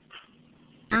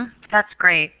 That's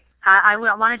great. I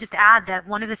want to just add that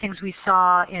one of the things we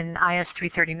saw in IS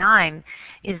 339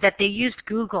 is that they used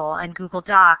Google and Google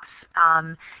Docs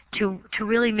to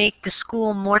really make the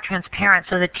school more transparent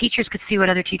so that teachers could see what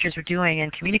other teachers were doing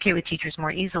and communicate with teachers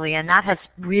more easily. And that has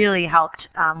really helped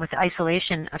with the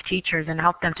isolation of teachers and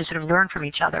helped them to sort of learn from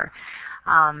each other.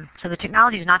 So the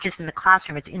technology is not just in the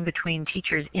classroom, it's in between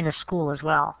teachers in a school as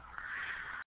well.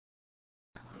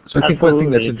 So I think one thing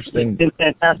that's interesting... It's been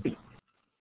fantastic.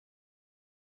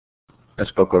 I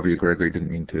spoke over you, Gregory.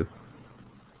 Didn't mean to.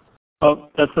 Oh,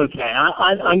 that's okay.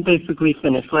 I'm basically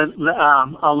finished.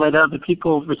 I'll let other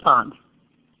people respond.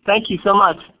 Thank you so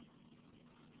much.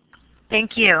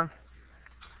 Thank you.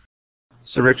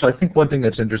 So, Rachel, I think one thing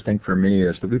that's interesting for me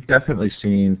is that we've definitely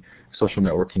seen social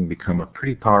networking become a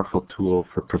pretty powerful tool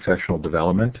for professional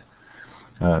development.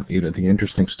 The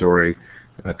interesting story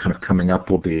kind of coming up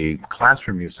will be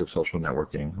classroom use of social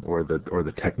networking, or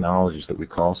the technologies that we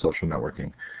call social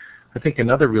networking. I think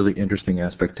another really interesting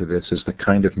aspect to this is the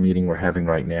kind of meeting we're having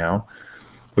right now,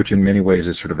 which in many ways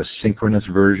is sort of a synchronous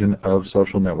version of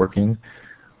social networking,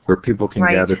 where people can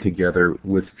gather together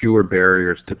with fewer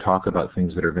barriers to talk about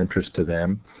things that are of interest to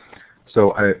them.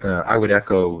 So I would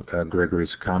echo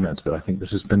Gregory's comments that I think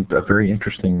this has been a very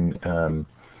interesting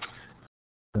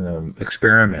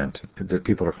experiment that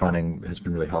people are finding has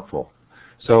been really helpful.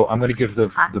 So I'm going to give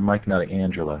the mic now to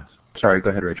Angela. Sorry, go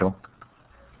ahead, Rachel.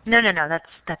 No,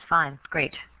 that's fine.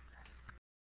 Great.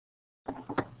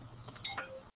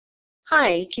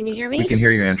 Hi, can you hear me? We can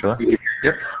hear you, Angela.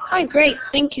 Yep. Hi, great.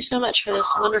 Thank you so much for this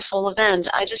wonderful event.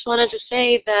 I just wanted to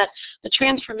say that the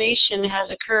transformation has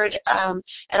occurred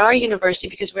at our university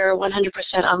because we're a 100%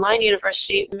 online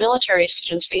university. Military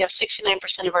students, we have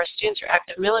 69% of our students are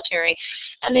active military,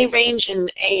 and they range in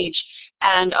age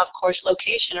and, of course,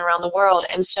 location around the world.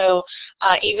 And so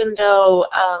even though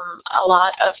a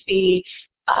lot of the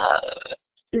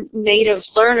native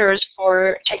learners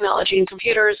for technology and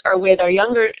computers are with our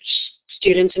younger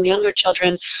students and younger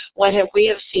children, what we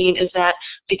have seen is that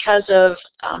because of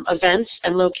events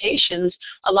and locations,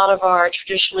 a lot of our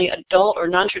traditionally adult, or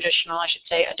non-traditional, I should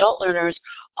say, adult learners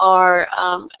are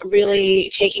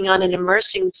really taking on and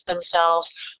immersing themselves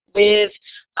with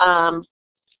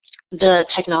the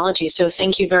technology. So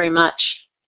thank you very much.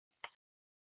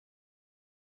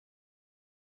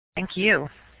 Thank you.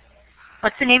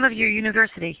 What's the name of your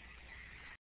university?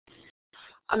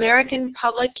 American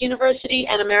Public University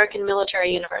and American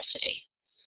Military University.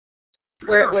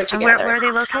 We're together. Where are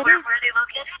they located?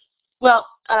 Well,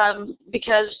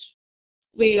 because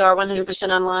we are 100%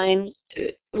 online,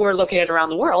 we're located around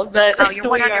the world, but you're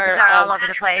 100% all over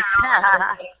the place.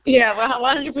 Yeah, we're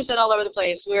 100% all over the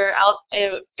place. We're out.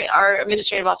 Our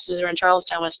administrative offices are in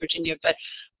Charlestown, West Virginia, but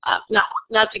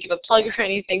not to give a plug or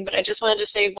anything, but I just wanted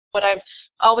to say what I've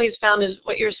always found is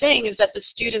what you're saying is that the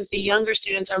students, the younger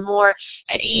students, are more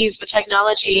at ease with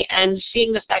technology, and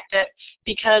seeing the fact that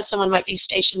because someone might be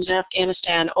stationed in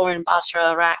Afghanistan or in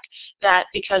Basra, Iraq, that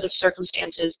because of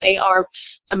circumstances they are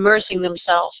immersing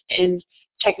themselves in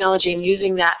technology and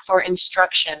using that for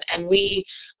instruction. And we,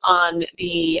 on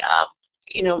the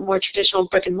more traditional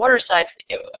brick and mortar side,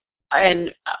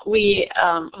 and we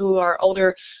who are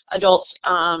older adults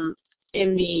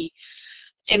in the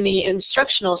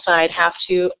instructional side have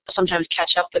to sometimes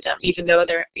catch up with them, even though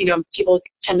they're, people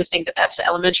tend to think that that's the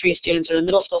elementary students or the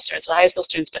middle school students, the high school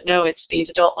students, but no, it's these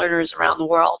adult learners around the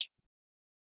world.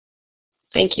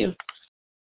 Thank you.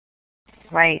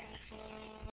 Right.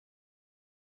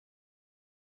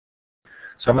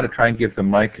 So I'm going to try and give the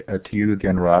mic to you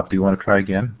again, Rob. Do you want to try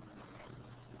again?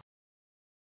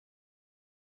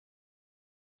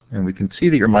 And we can see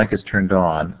that your mic is turned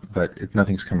on, but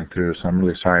nothing's coming through, so I'm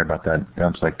really sorry about that. It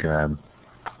sounds like I'm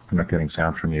not getting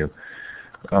sound from you.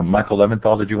 Michael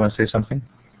Leventhal, did you want to say something?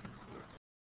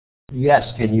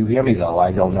 Yes, can you hear me though?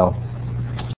 I don't know.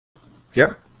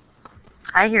 Yep.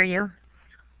 I hear you.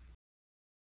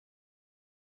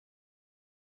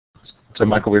 So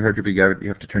Michael, we heard you, but you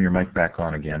have to turn your mic back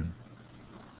on again.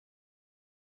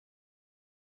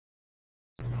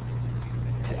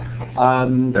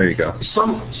 There you go.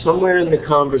 Somewhere in the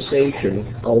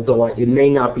conversation, although it may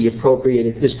not be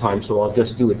appropriate at this time, so I'll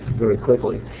just do it very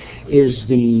quickly, is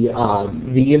the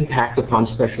impact upon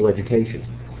special education.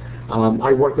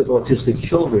 I work with autistic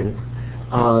children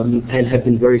and have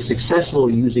been very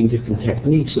successful using different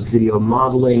techniques of video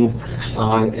modeling.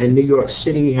 And New York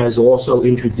City has also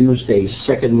introduced a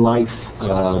Second Life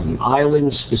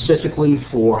island specifically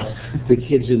for the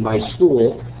kids in my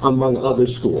school, among other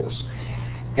schools.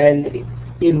 And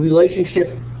in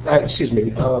relationship,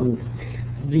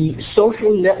 the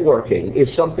social networking is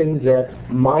something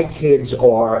that my kids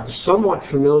are somewhat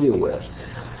familiar with.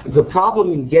 The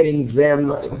problem in getting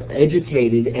them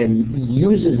educated and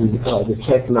using the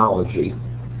technology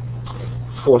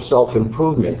for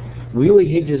self-improvement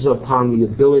really hinges upon the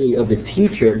ability of the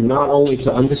teacher not only to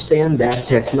understand that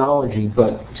technology,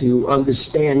 but to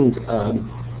understand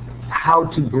how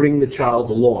to bring the child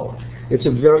along. It's a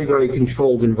very, very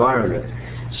controlled environment.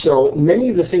 So many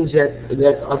of the things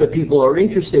that other people are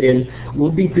interested in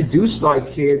will be produced by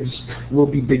kids, will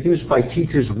be produced by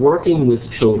teachers working with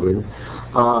children.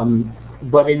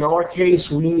 But in our case,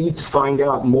 we need to find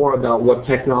out more about what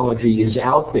technology is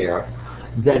out there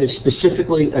that is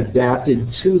specifically adapted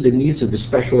to the needs of the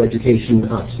special education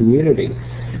community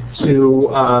to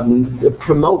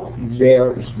promote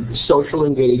their social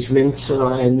engagement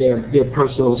and their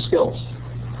personal skills.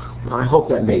 I hope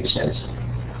that makes sense.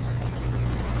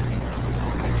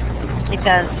 It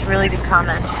does. Really good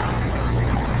comment.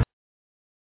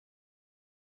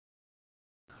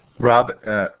 Rob,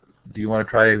 do you want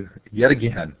to try yet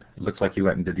again? It looks like you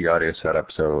went and did the audio setup,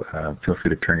 so feel free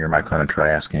to turn your mic on and try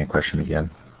asking a question again.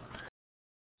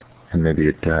 And maybe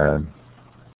it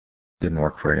didn't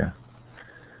work for you.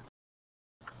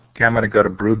 Okay, I'm going to go to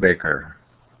Brubaker.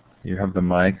 You have the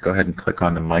mic. Go ahead and click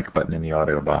on the mic button in the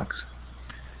audio box.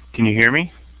 Can you hear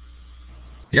me?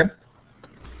 Yep.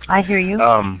 I hear you.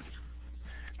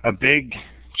 A big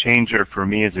changer for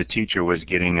me as a teacher was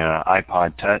getting an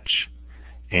iPod Touch,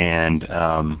 and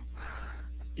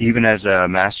even as a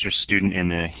master's student in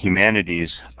the humanities,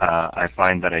 I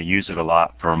find that I use it a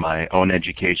lot for my own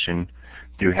education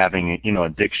through having a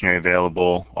dictionary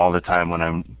available all the time when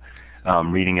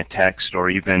I'm reading a text,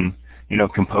 or even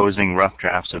composing rough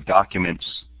drafts of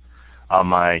documents on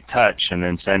my touch and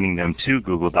then sending them to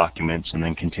Google Documents and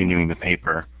then continuing the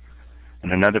paper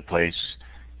in another place.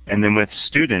 And then with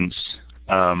students,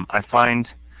 I find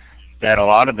that a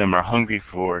lot of them are hungry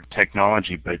for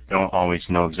technology but don't always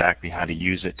know exactly how to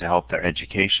use it to help their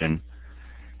education.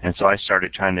 And so I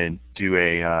started trying to do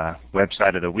a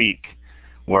website of the week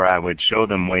where I would show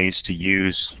them ways to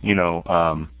use,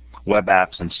 web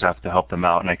apps and stuff to help them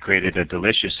out. And I created a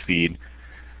delicious feed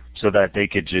so that they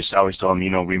could just, I always told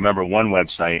them, remember one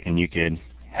website and you could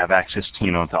have access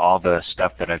to, to all the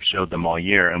stuff that I've showed them all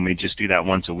year. And we just do that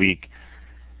once a week.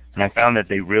 And I found that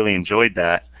they really enjoyed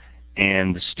that.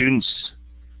 And the students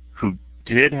who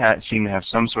did seem to have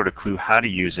some sort of clue how to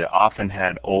use it often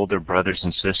had older brothers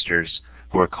and sisters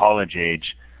who were college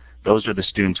age. Those are the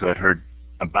students who had heard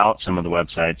about some of the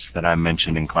websites that I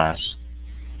mentioned in class.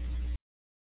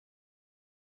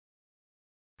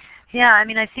 Yeah,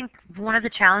 I think one of the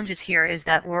challenges here is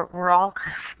that we're all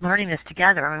kind of learning this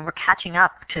together. We're catching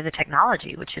up to the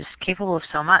technology, which is capable of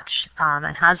so much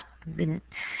and has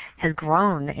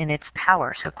grown in its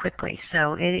power so quickly.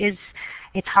 So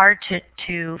it's hard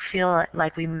to feel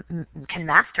like we can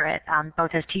master it,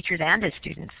 both as teachers and as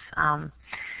students.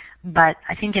 But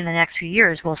I think in the next few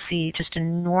years we'll see just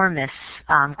enormous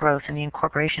growth in the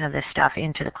incorporation of this stuff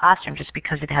into the classroom, just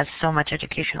because it has so much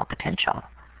educational potential.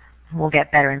 We'll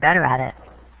get better and better at it.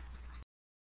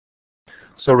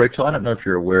 So Rachel, I don't know if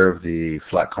you're aware of the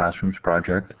Flat Classrooms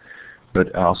project,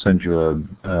 but I'll send you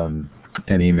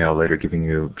an email later giving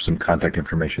you some contact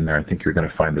information there. I think you're going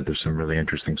to find that there's some really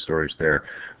interesting stories there.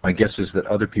 My guess is that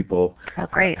other people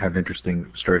have interesting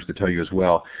stories to tell you as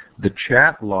well. The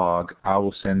chat log I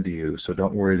will send to you, so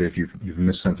don't worry that if you've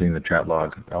missed something in the chat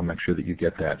log, I'll make sure that you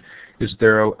get that. Is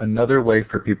there another way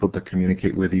for people to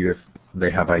communicate with you if they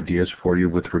have ideas for you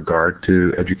with regard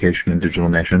to education in Digital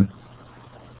Nation?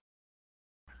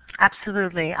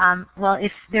 Absolutely. Well,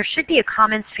 there should be a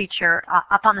comments feature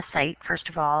up on the site, first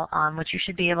of all, which you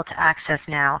should be able to access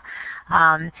now.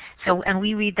 And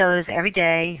we read those every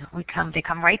day. They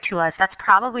come right to us. That's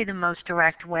probably the most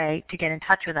direct way to get in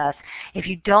touch with us. If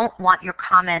you don't want your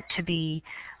comment to be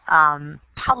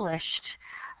published,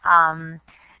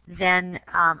 then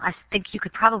I think you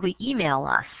could probably email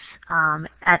us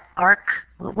at ARC.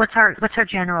 What's our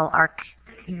general ARC?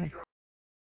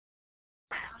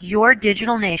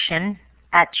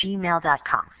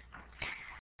 yourdigitalnation@gmail.com.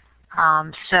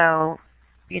 So,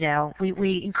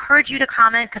 we encourage you to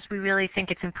comment because we really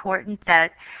think it's important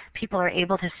that people are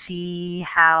able to see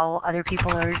how other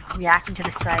people are reacting to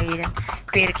the site and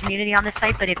create a community on the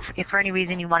site. But if for any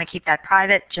reason you want to keep that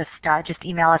private, just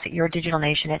email us at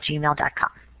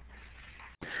yourdigitalnation@gmail.com.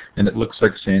 And it looks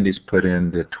like Sandy's put in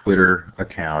the Twitter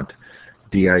account,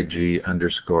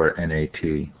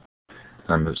 dig_NAT.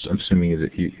 I'm assuming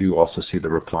that you also see the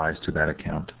replies to that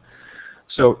account.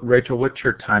 So, Rachel, what's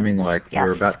your timing like? Yes.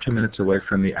 We're about 2 minutes away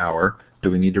from the hour. Do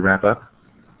we need to wrap up?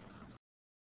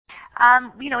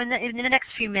 In the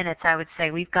next few minutes, I would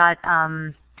say we've got.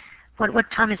 What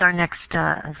time is our next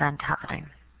event happening?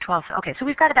 12. Okay, so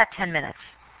we've got about 10 minutes.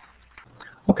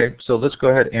 Okay, so let's go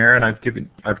ahead, Aaron. I've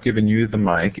given you the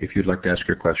mic if you'd like to ask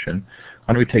your question.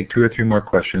 Why don't we take 2 or 3 more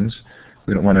questions?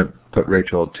 We don't want to put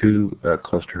Rachel too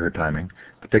close to her timing,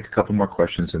 but take a couple more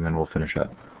questions and then we'll finish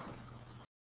up.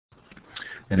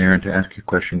 And Aaron, to ask your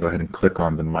question, go ahead and click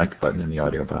on the mic button in the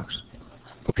audio box.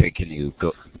 Okay, can you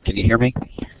hear me?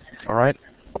 All right?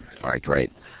 All right,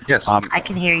 great. Yes. I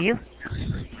can hear you.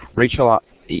 Rachel,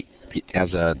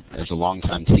 as a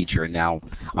longtime teacher, and now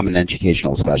I'm an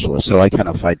educational specialist, so I kind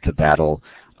of fight the battle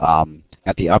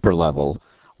at the upper level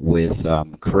with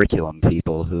curriculum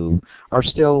people who are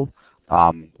still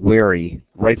wary,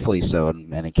 rightfully so in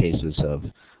many cases,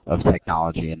 of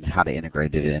technology and how to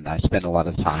integrate it in. I spend a lot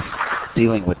of time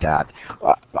dealing with that.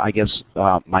 I guess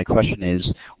my question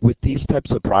is, with these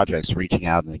types of projects, reaching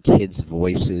out and the kids'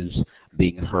 voices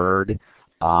being heard,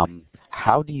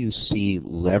 how do you see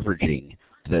leveraging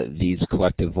these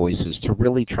collective voices to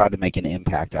really try to make an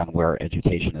impact on where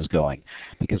education is going?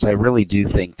 Because I really do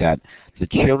think that the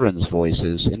children's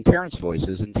voices and parents'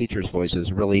 voices and teachers'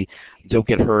 voices really don't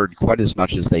get heard quite as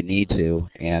much as they need to,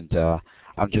 and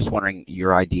I'm just wondering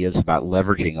your ideas about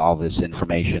leveraging all this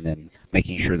information and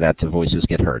making sure that the voices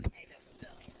get heard.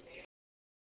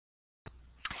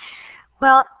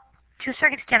 Well, to a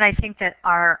certain extent, I think that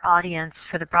our audience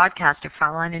for the broadcast of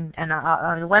Frontline and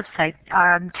the website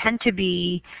tend to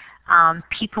be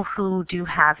people who do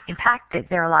have impact.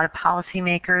 There are a lot of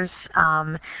policymakers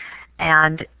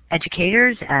and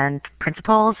educators and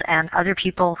principals and other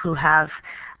people who have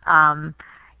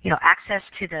access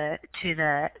to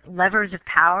the levers of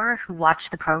power who watch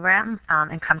the program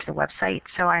and come to the website.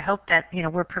 So I hope that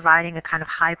we're providing a kind of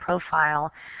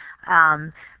high-profile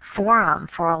forum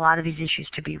for a lot of these issues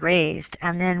to be raised.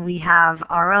 And then we have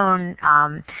our own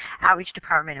outreach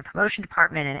department and promotion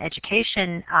department and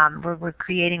education. We're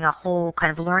creating a whole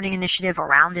kind of learning initiative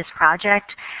around this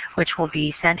project, which will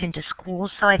be sent into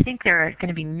schools. So I think there are going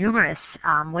to be numerous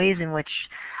ways in which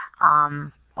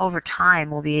over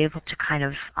time we'll be able to kind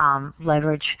of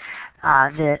leverage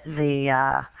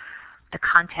the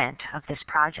content of this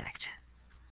project.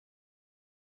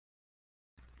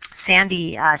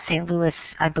 Sandy St. Louis,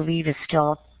 I believe, is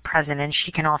still present, and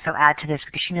she can also add to this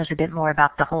because she knows a bit more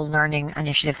about the whole learning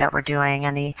initiative that we're doing.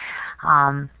 And the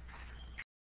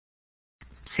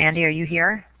Sandy, are you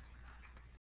here?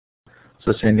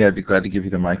 So Sandy, I'd be glad to give you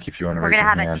the mic if you want to raise your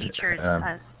hand. We're going to have a teacher's...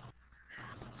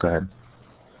 Go ahead.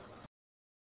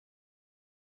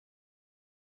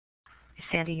 Is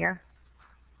Sandy here?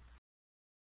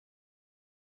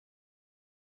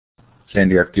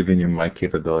 Sandy, I've given you my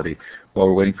capability. While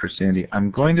we're waiting for Sandy,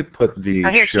 I'm going to put the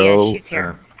here show. She is. She's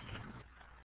here.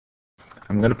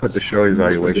 I'm going to put the show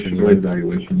evaluation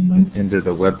link into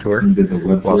the web tour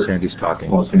while Sandy's talking.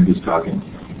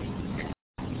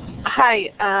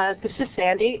 Hi, this is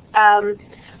Sandy.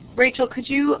 Rachel, could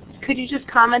you just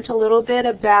comment a little bit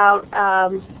about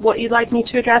what you'd like me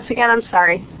to address again? I'm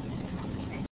sorry.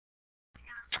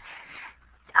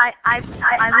 I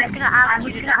was going to ask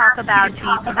you to talk about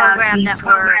the program that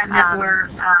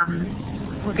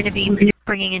we're going to be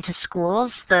bringing into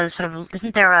schools.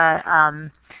 Isn't there a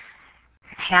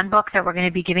handbook that we're going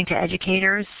to be giving to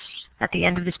educators at the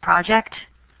end of this project?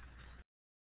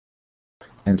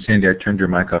 And Sandy, I turned your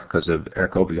mic off because of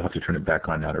echo, but you'll have to turn it back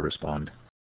on now to respond.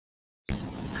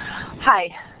 Hi,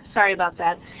 sorry about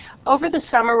that. Over the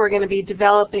summer, we're going to be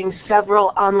developing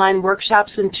several online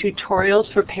workshops and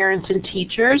tutorials for parents and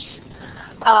teachers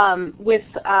with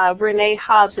Renee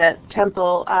Hobbs at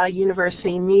Temple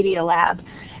University Media Lab.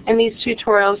 And these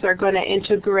tutorials are going to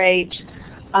integrate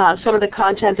some of the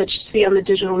content that you see on the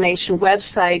Digital Nation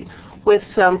website with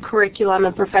some curriculum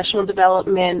and professional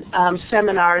development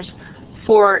seminars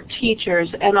for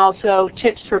teachers, and also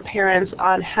tips for parents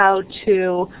on how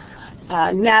to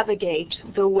navigate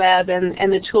the web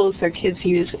and the tools their kids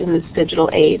use in this digital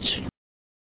age.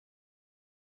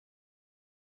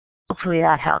 Hopefully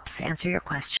that helps answer your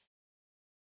question.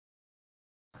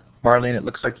 Marlene, it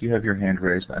looks like you have your hand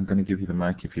raised. I'm going to give you the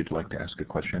mic if you'd like to ask a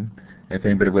question. If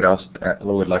anybody would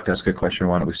like to ask a question,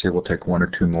 why don't we say we'll take one or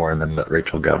two more and then let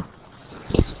Rachel go.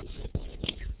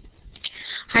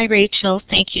 Hi, Rachel.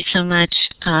 Thank you so much.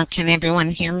 Can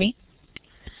everyone hear me?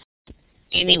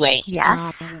 Anyway,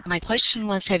 yes. My question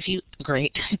was,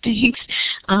 great, thanks.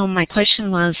 My question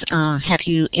was, have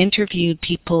you interviewed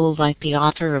people like the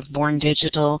author of Born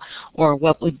Digital, or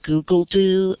what would Google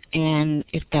do, and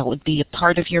if that would be a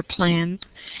part of your plan?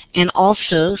 And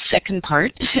also, second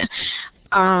part,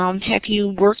 have you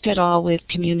worked at all with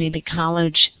community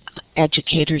college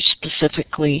educators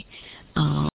specifically,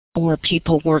 or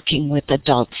people working with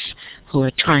adults who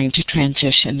are trying to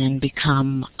transition and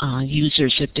become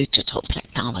users of digital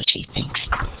technology? Thanks.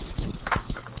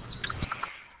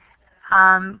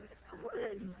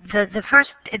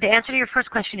 The answer to your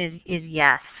first question is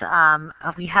yes.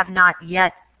 We have not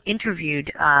yet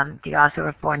interviewed the author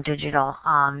of Born Digital,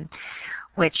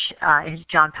 which is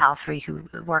John Palfrey, who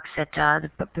works at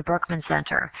the Berkman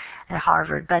Center at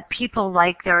Harvard. But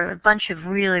there are a bunch of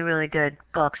really, really good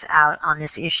books out on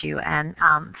this issue, and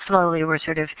slowly we're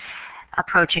sort of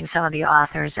approaching some of the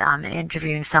authors,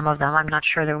 interviewing some of them. I'm not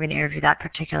sure that we're going to interview that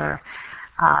particular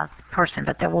person,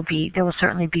 but there will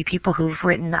certainly be people who've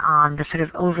written on the sort of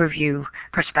overview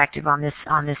perspective on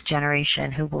this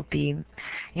generation who will be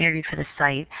interviewed for the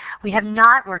site. We have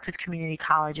not worked with community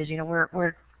colleges.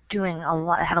 We're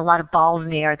had a lot of balls in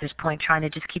the air at this point, trying to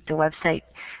just keep the website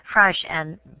fresh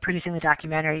and producing the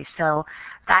documentary. So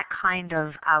that kind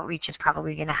of outreach is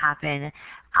probably going to happen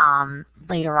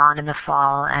later on in the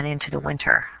fall and into the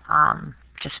winter,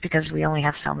 just because we only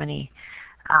have so many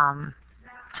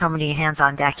hands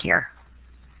on deck here.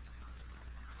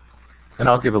 And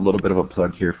I'll give a little bit of a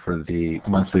plug here for the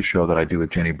monthly show that I do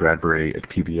with Jenny Bradbury at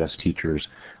PBS Teachers.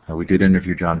 We did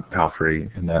interview John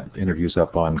Palfrey, and that interview's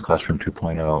up on Classroom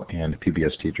 2.0 and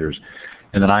PBS Teachers.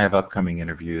 And then I have upcoming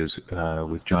interviews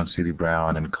with John Seeley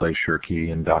Brown and Clay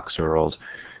Shirky and Doc Searles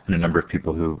and a number of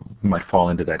people who might fall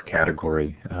into that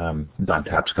category, Don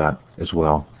Tapscott as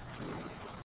well.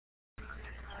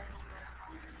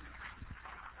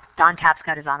 Don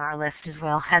Tapscott is on our list as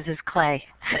well, as is Clay.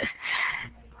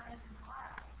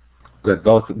 Good.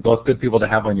 Both good people to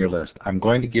have on your list. I'm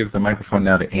going to give the microphone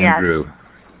now to Andrew. Yes.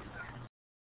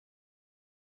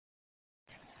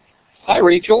 Hi,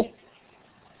 Rachel.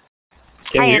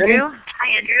 Can you hear me?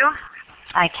 Hi, Andrew.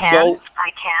 I can.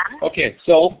 Okay,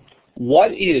 so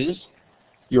what is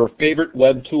your favorite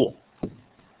web tool?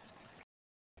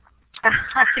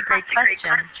 That's a great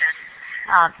question.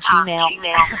 Gmail.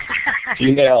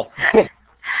 Gmail.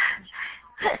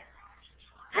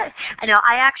 I know.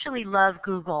 I actually love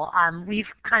Google. We've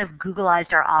kind of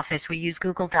Googleized our office. We use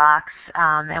Google Docs,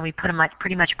 and we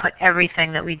pretty much put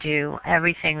everything that we do,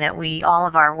 all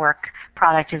of our work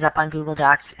product is up on Google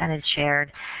Docs and it's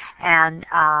shared. And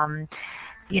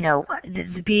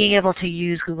being able to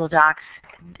use Google Docs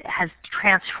has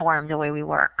transformed the way we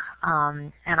work.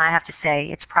 And I have to say,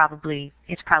 it's probably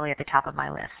at the top of my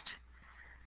list.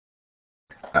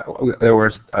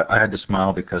 I had to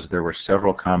smile because there were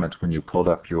several comments when you pulled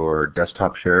up your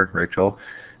desktop share, Rachel,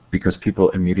 because people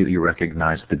immediately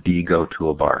recognized the DGO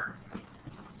toolbar.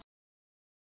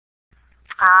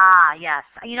 Ah, yes.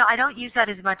 I don't use that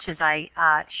as much as I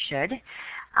should.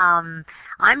 I'm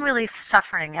really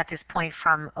suffering at this point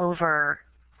from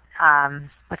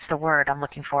what's the word I'm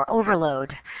looking for?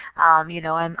 Overload. I'm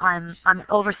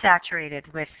oversaturated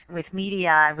with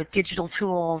media, with digital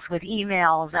tools, with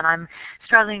emails, and I'm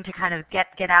struggling to kind of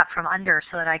get out from under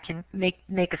so that I can make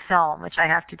a film, which I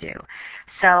have to do.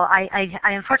 So I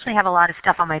unfortunately have a lot of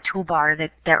stuff on my toolbar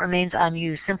that remains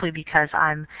unused simply because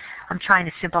I'm trying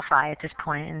to simplify at this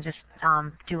point and just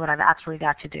do what I've absolutely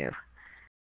got to do.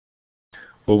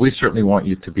 Well, we certainly want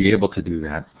you to be able to do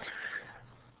that.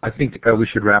 I think we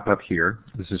should wrap up here.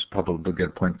 This is probably a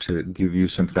good point to give you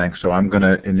some thanks. So I'm going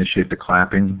to initiate the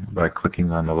clapping by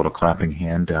clicking on the little clapping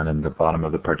hand down in the bottom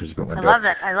of the participant window. I love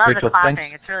it. I love Rachel, the clapping.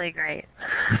 Thanks. It's really great.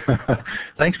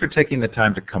 Thanks for taking the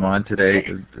time to come on today.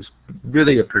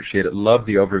 Really appreciate it. Love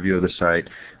the overview of the site.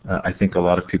 I think a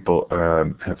lot of people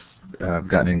have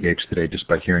gotten engaged today just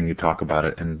by hearing you talk about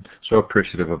it, and so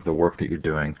appreciative of the work that you're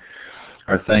doing.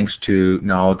 Our thanks to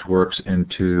KnowledgeWorks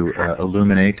and to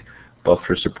Illuminate, both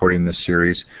for supporting this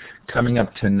series. Coming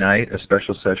up tonight, a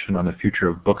special session on the future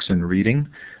of books and reading.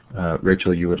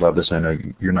 Rachel, you would love this. I know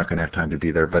you're not going to have time to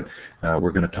be there, but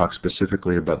we're going to talk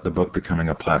specifically about the book becoming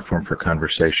a platform for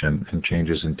conversation and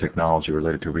changes in technology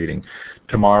related to reading.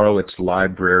 Tomorrow, it's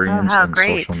librarians and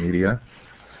social media.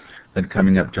 Then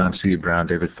coming up, John C. Brown,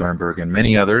 David Thornburg, and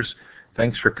many others.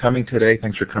 Thanks for coming today.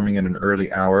 Thanks for coming in an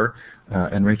early hour.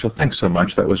 And Rachel, thanks so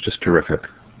much. That was just terrific.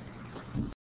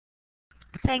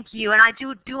 Thank you, and I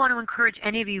do want to encourage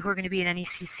any of you who are going to be in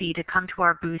NECC to come to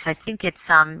our booth. I think it's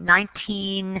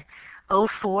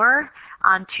 1904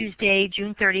 on Tuesday,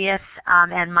 June 30th,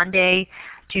 and Monday,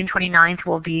 June 29th.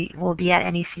 We'll be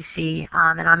at NECC,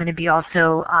 and I'm going to be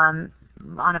also on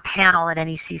a panel at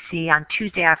NECC on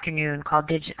Tuesday afternoon called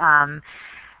We're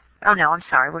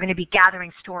going to be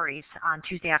gathering stories on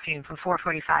Tuesday afternoon from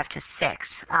 4:45 to 6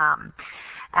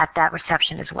 at that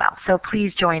reception as well. So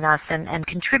please join us and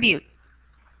contribute.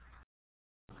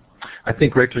 I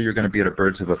think, Rachel, you're going to be at a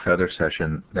Birds of a Feather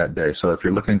session that day. So if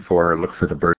you're looking look for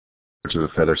the Birds of a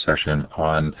Feather session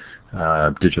on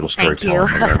digital storytelling,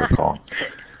 as I recall.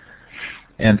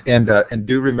 And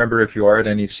do remember, if you are at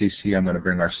NECC, I'm going to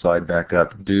bring our slide back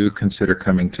up. Do consider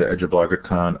coming to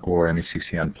EduBloggerCon or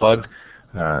NECC Unplugged.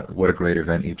 What a great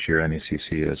event each year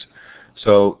NECC is.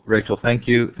 So, Rachel, thank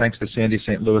you. Thanks to Sandy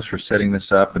St. Louis for setting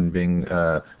this up and being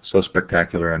so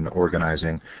spectacular and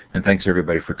organizing. And thanks,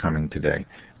 everybody, for coming today.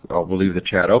 We'll leave the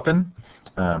chat open,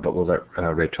 but we'll let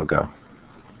Rachel go.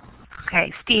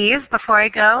 Okay, Steve, before I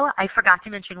go, I forgot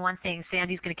to mention one thing.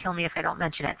 Sandy's going to kill me if I don't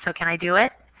mention it. So can I do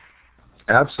it?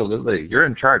 Absolutely. You're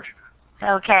in charge.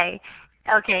 Okay,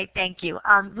 thank you.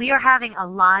 We are having a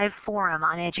live forum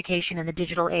on education in the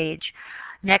digital age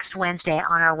next Wednesday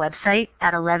on our website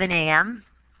at 11 a.m.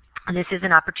 And this is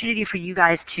an opportunity for you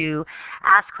guys to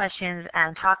ask questions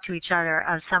and talk to each other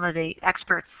of some of the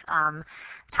experts,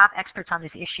 top experts on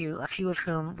this issue, a few of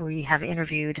whom we have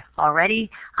interviewed already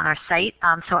on our site.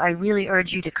 So I really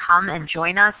urge you to come and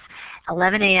join us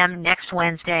 11 a.m. next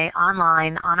Wednesday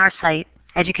online on our site,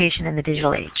 Education in the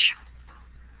Digital Age.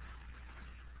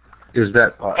 Is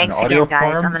that an audio again,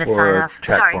 guys. forum I'm going to or sign a off.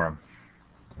 chat Sorry. forum?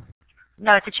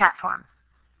 No, it's a chat forum.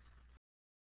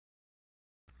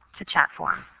 It's a chat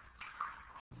forum.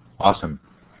 Awesome.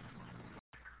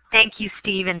 Thank you,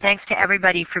 Steve, and thanks to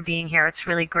everybody for being here. It's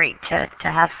really great to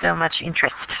have so much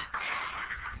interest.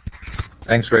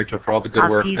 Thanks, Rachel, for all the good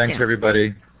work. Thanks, soon.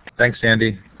 everybody. Thanks,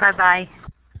 Sandy. Bye-bye.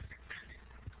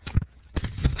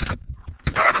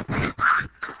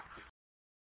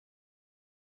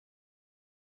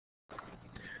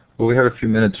 Well, we have a few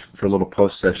minutes for a little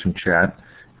post-session chat.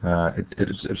 At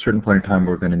a certain point in time,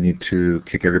 we're going to need to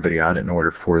kick everybody out in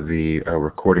order for the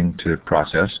recording to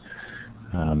process.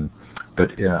 But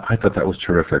I thought that was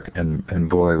terrific, and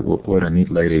boy, what a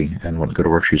neat lady, and what good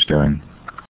work she's doing.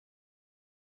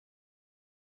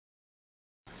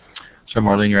 So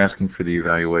Marlene, you're asking for the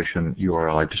evaluation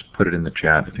URL. I just put it in the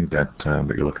chat. I think that's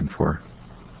what you're looking for.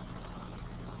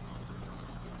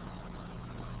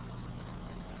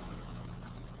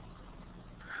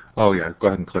 Oh yeah, go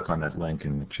ahead and click on that link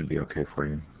and it should be okay for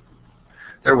you.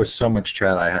 There was so much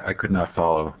chat, I could not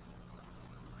follow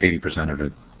 80% of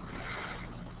it.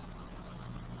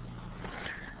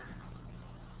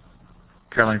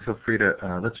 Caroline, feel free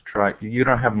to, let's try, you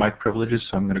don't have mic privileges,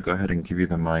 so I'm going to go ahead and give you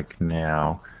the mic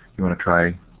now. You want to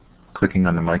try clicking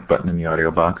on the mic button in the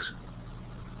audio box?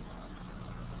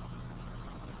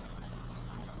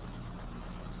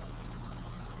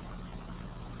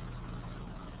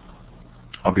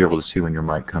 I'll be able to see when your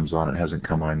mic comes on. It hasn't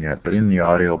come on yet. But in the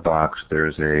audio box,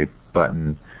 there's a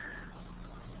button.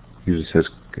 Usually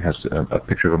has a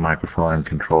picture of a microphone and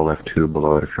Control F2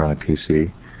 below it if you're on a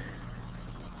PC.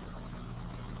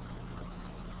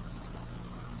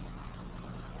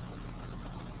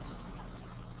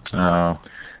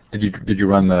 Did you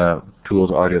run the Tools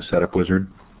Audio Setup Wizard?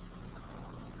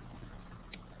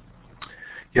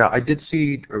 Yeah, I did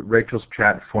see Rachel's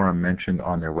chat forum mentioned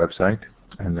on their website.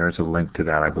 And there's a link to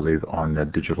that, I believe, on the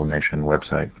Digital Nation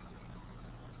website.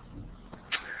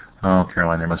 Oh,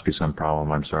 Caroline, there must be some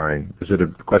problem. I'm sorry. Is it a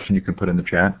question you can put in the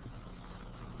chat?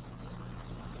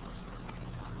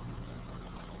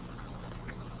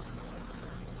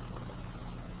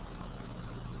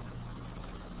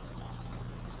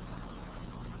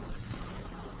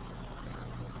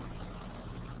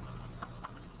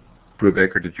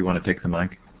 Brubaker, did you want to take the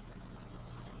mic?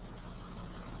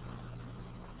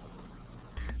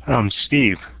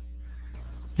 Steve.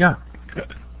 Yeah.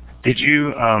 Did you,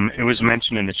 it was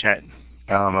mentioned in the chat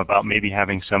about maybe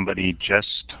having somebody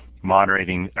just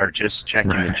moderating or just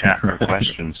checking the chat for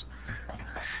questions.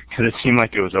 Because it seemed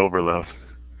like it was overload.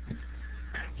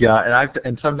 Yeah,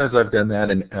 and sometimes I've done that,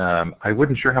 and I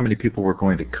wasn't sure how many people were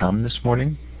going to come this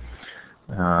morning.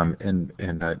 And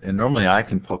normally I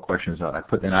can pull questions out.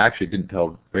 And I actually didn't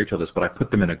tell Rachel this, but I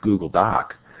put them in a Google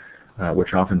Doc.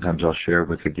 Which oftentimes I'll share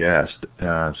with the guest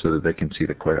so that they can see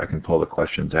I can pull the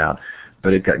questions out.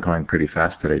 But it got going pretty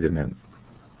fast today, didn't it?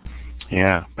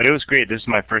 Yeah, but it was great. This is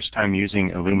my first time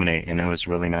using Illuminate, and it was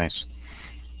really nice.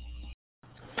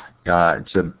 I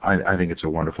think it's a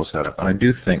wonderful setup. And I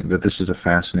do think that this is a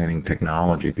fascinating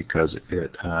technology because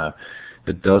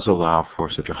it does allow for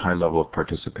such a high level of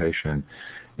participation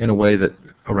in a way that,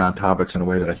 around topics, in a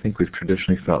way that I think we've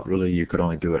traditionally felt really you could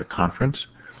only do at a conference.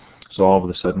 So all of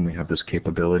a sudden we have this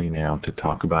capability now to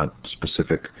talk about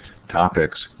specific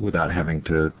topics without having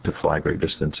to fly great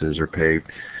distances or pay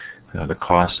the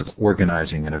cost of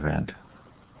organizing an event.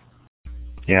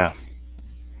 Yeah.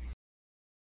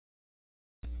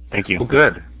 Thank you. Well,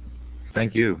 good.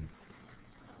 Thank you.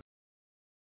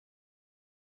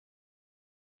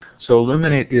 So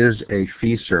Illuminate is a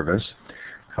fee service.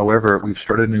 However, we've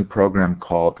started a new program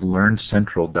called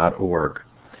LearnCentral.org.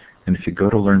 And if you go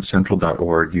to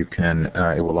LearnCentral.org, you can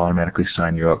it will automatically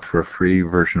sign you up for a free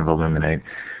version of Illuminate,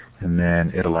 and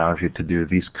then it allows you to do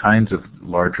these kinds of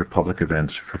larger public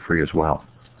events for free as well.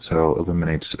 So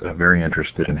Illuminate's very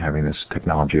interested in having this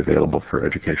technology available for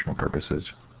educational purposes.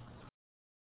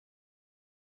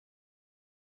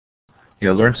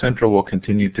 Yeah, Learn Central will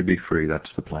continue to be free. That's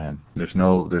the plan. There's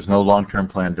no long-term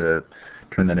plan to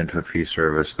turn that into a fee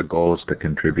service. The goal is to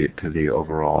contribute to the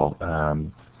overall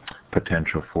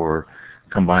potential for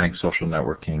combining social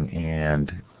networking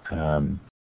and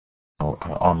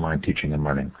online teaching and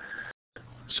learning.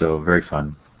 So very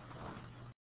fun.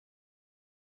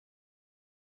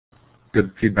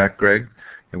 Good feedback, Greg.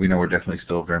 And we know we're definitely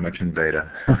still very much in beta.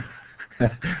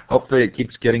 Hopefully it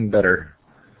keeps getting better.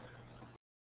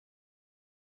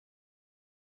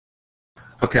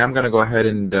 Okay, I'm going to go ahead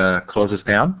and close this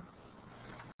down.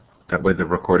 That way the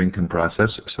recording can process.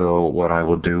 So what I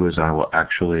will do is I will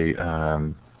actually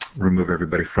remove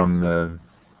everybody from the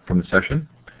session.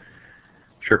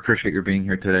 Sure appreciate your being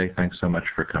here today. Thanks so much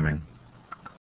for coming.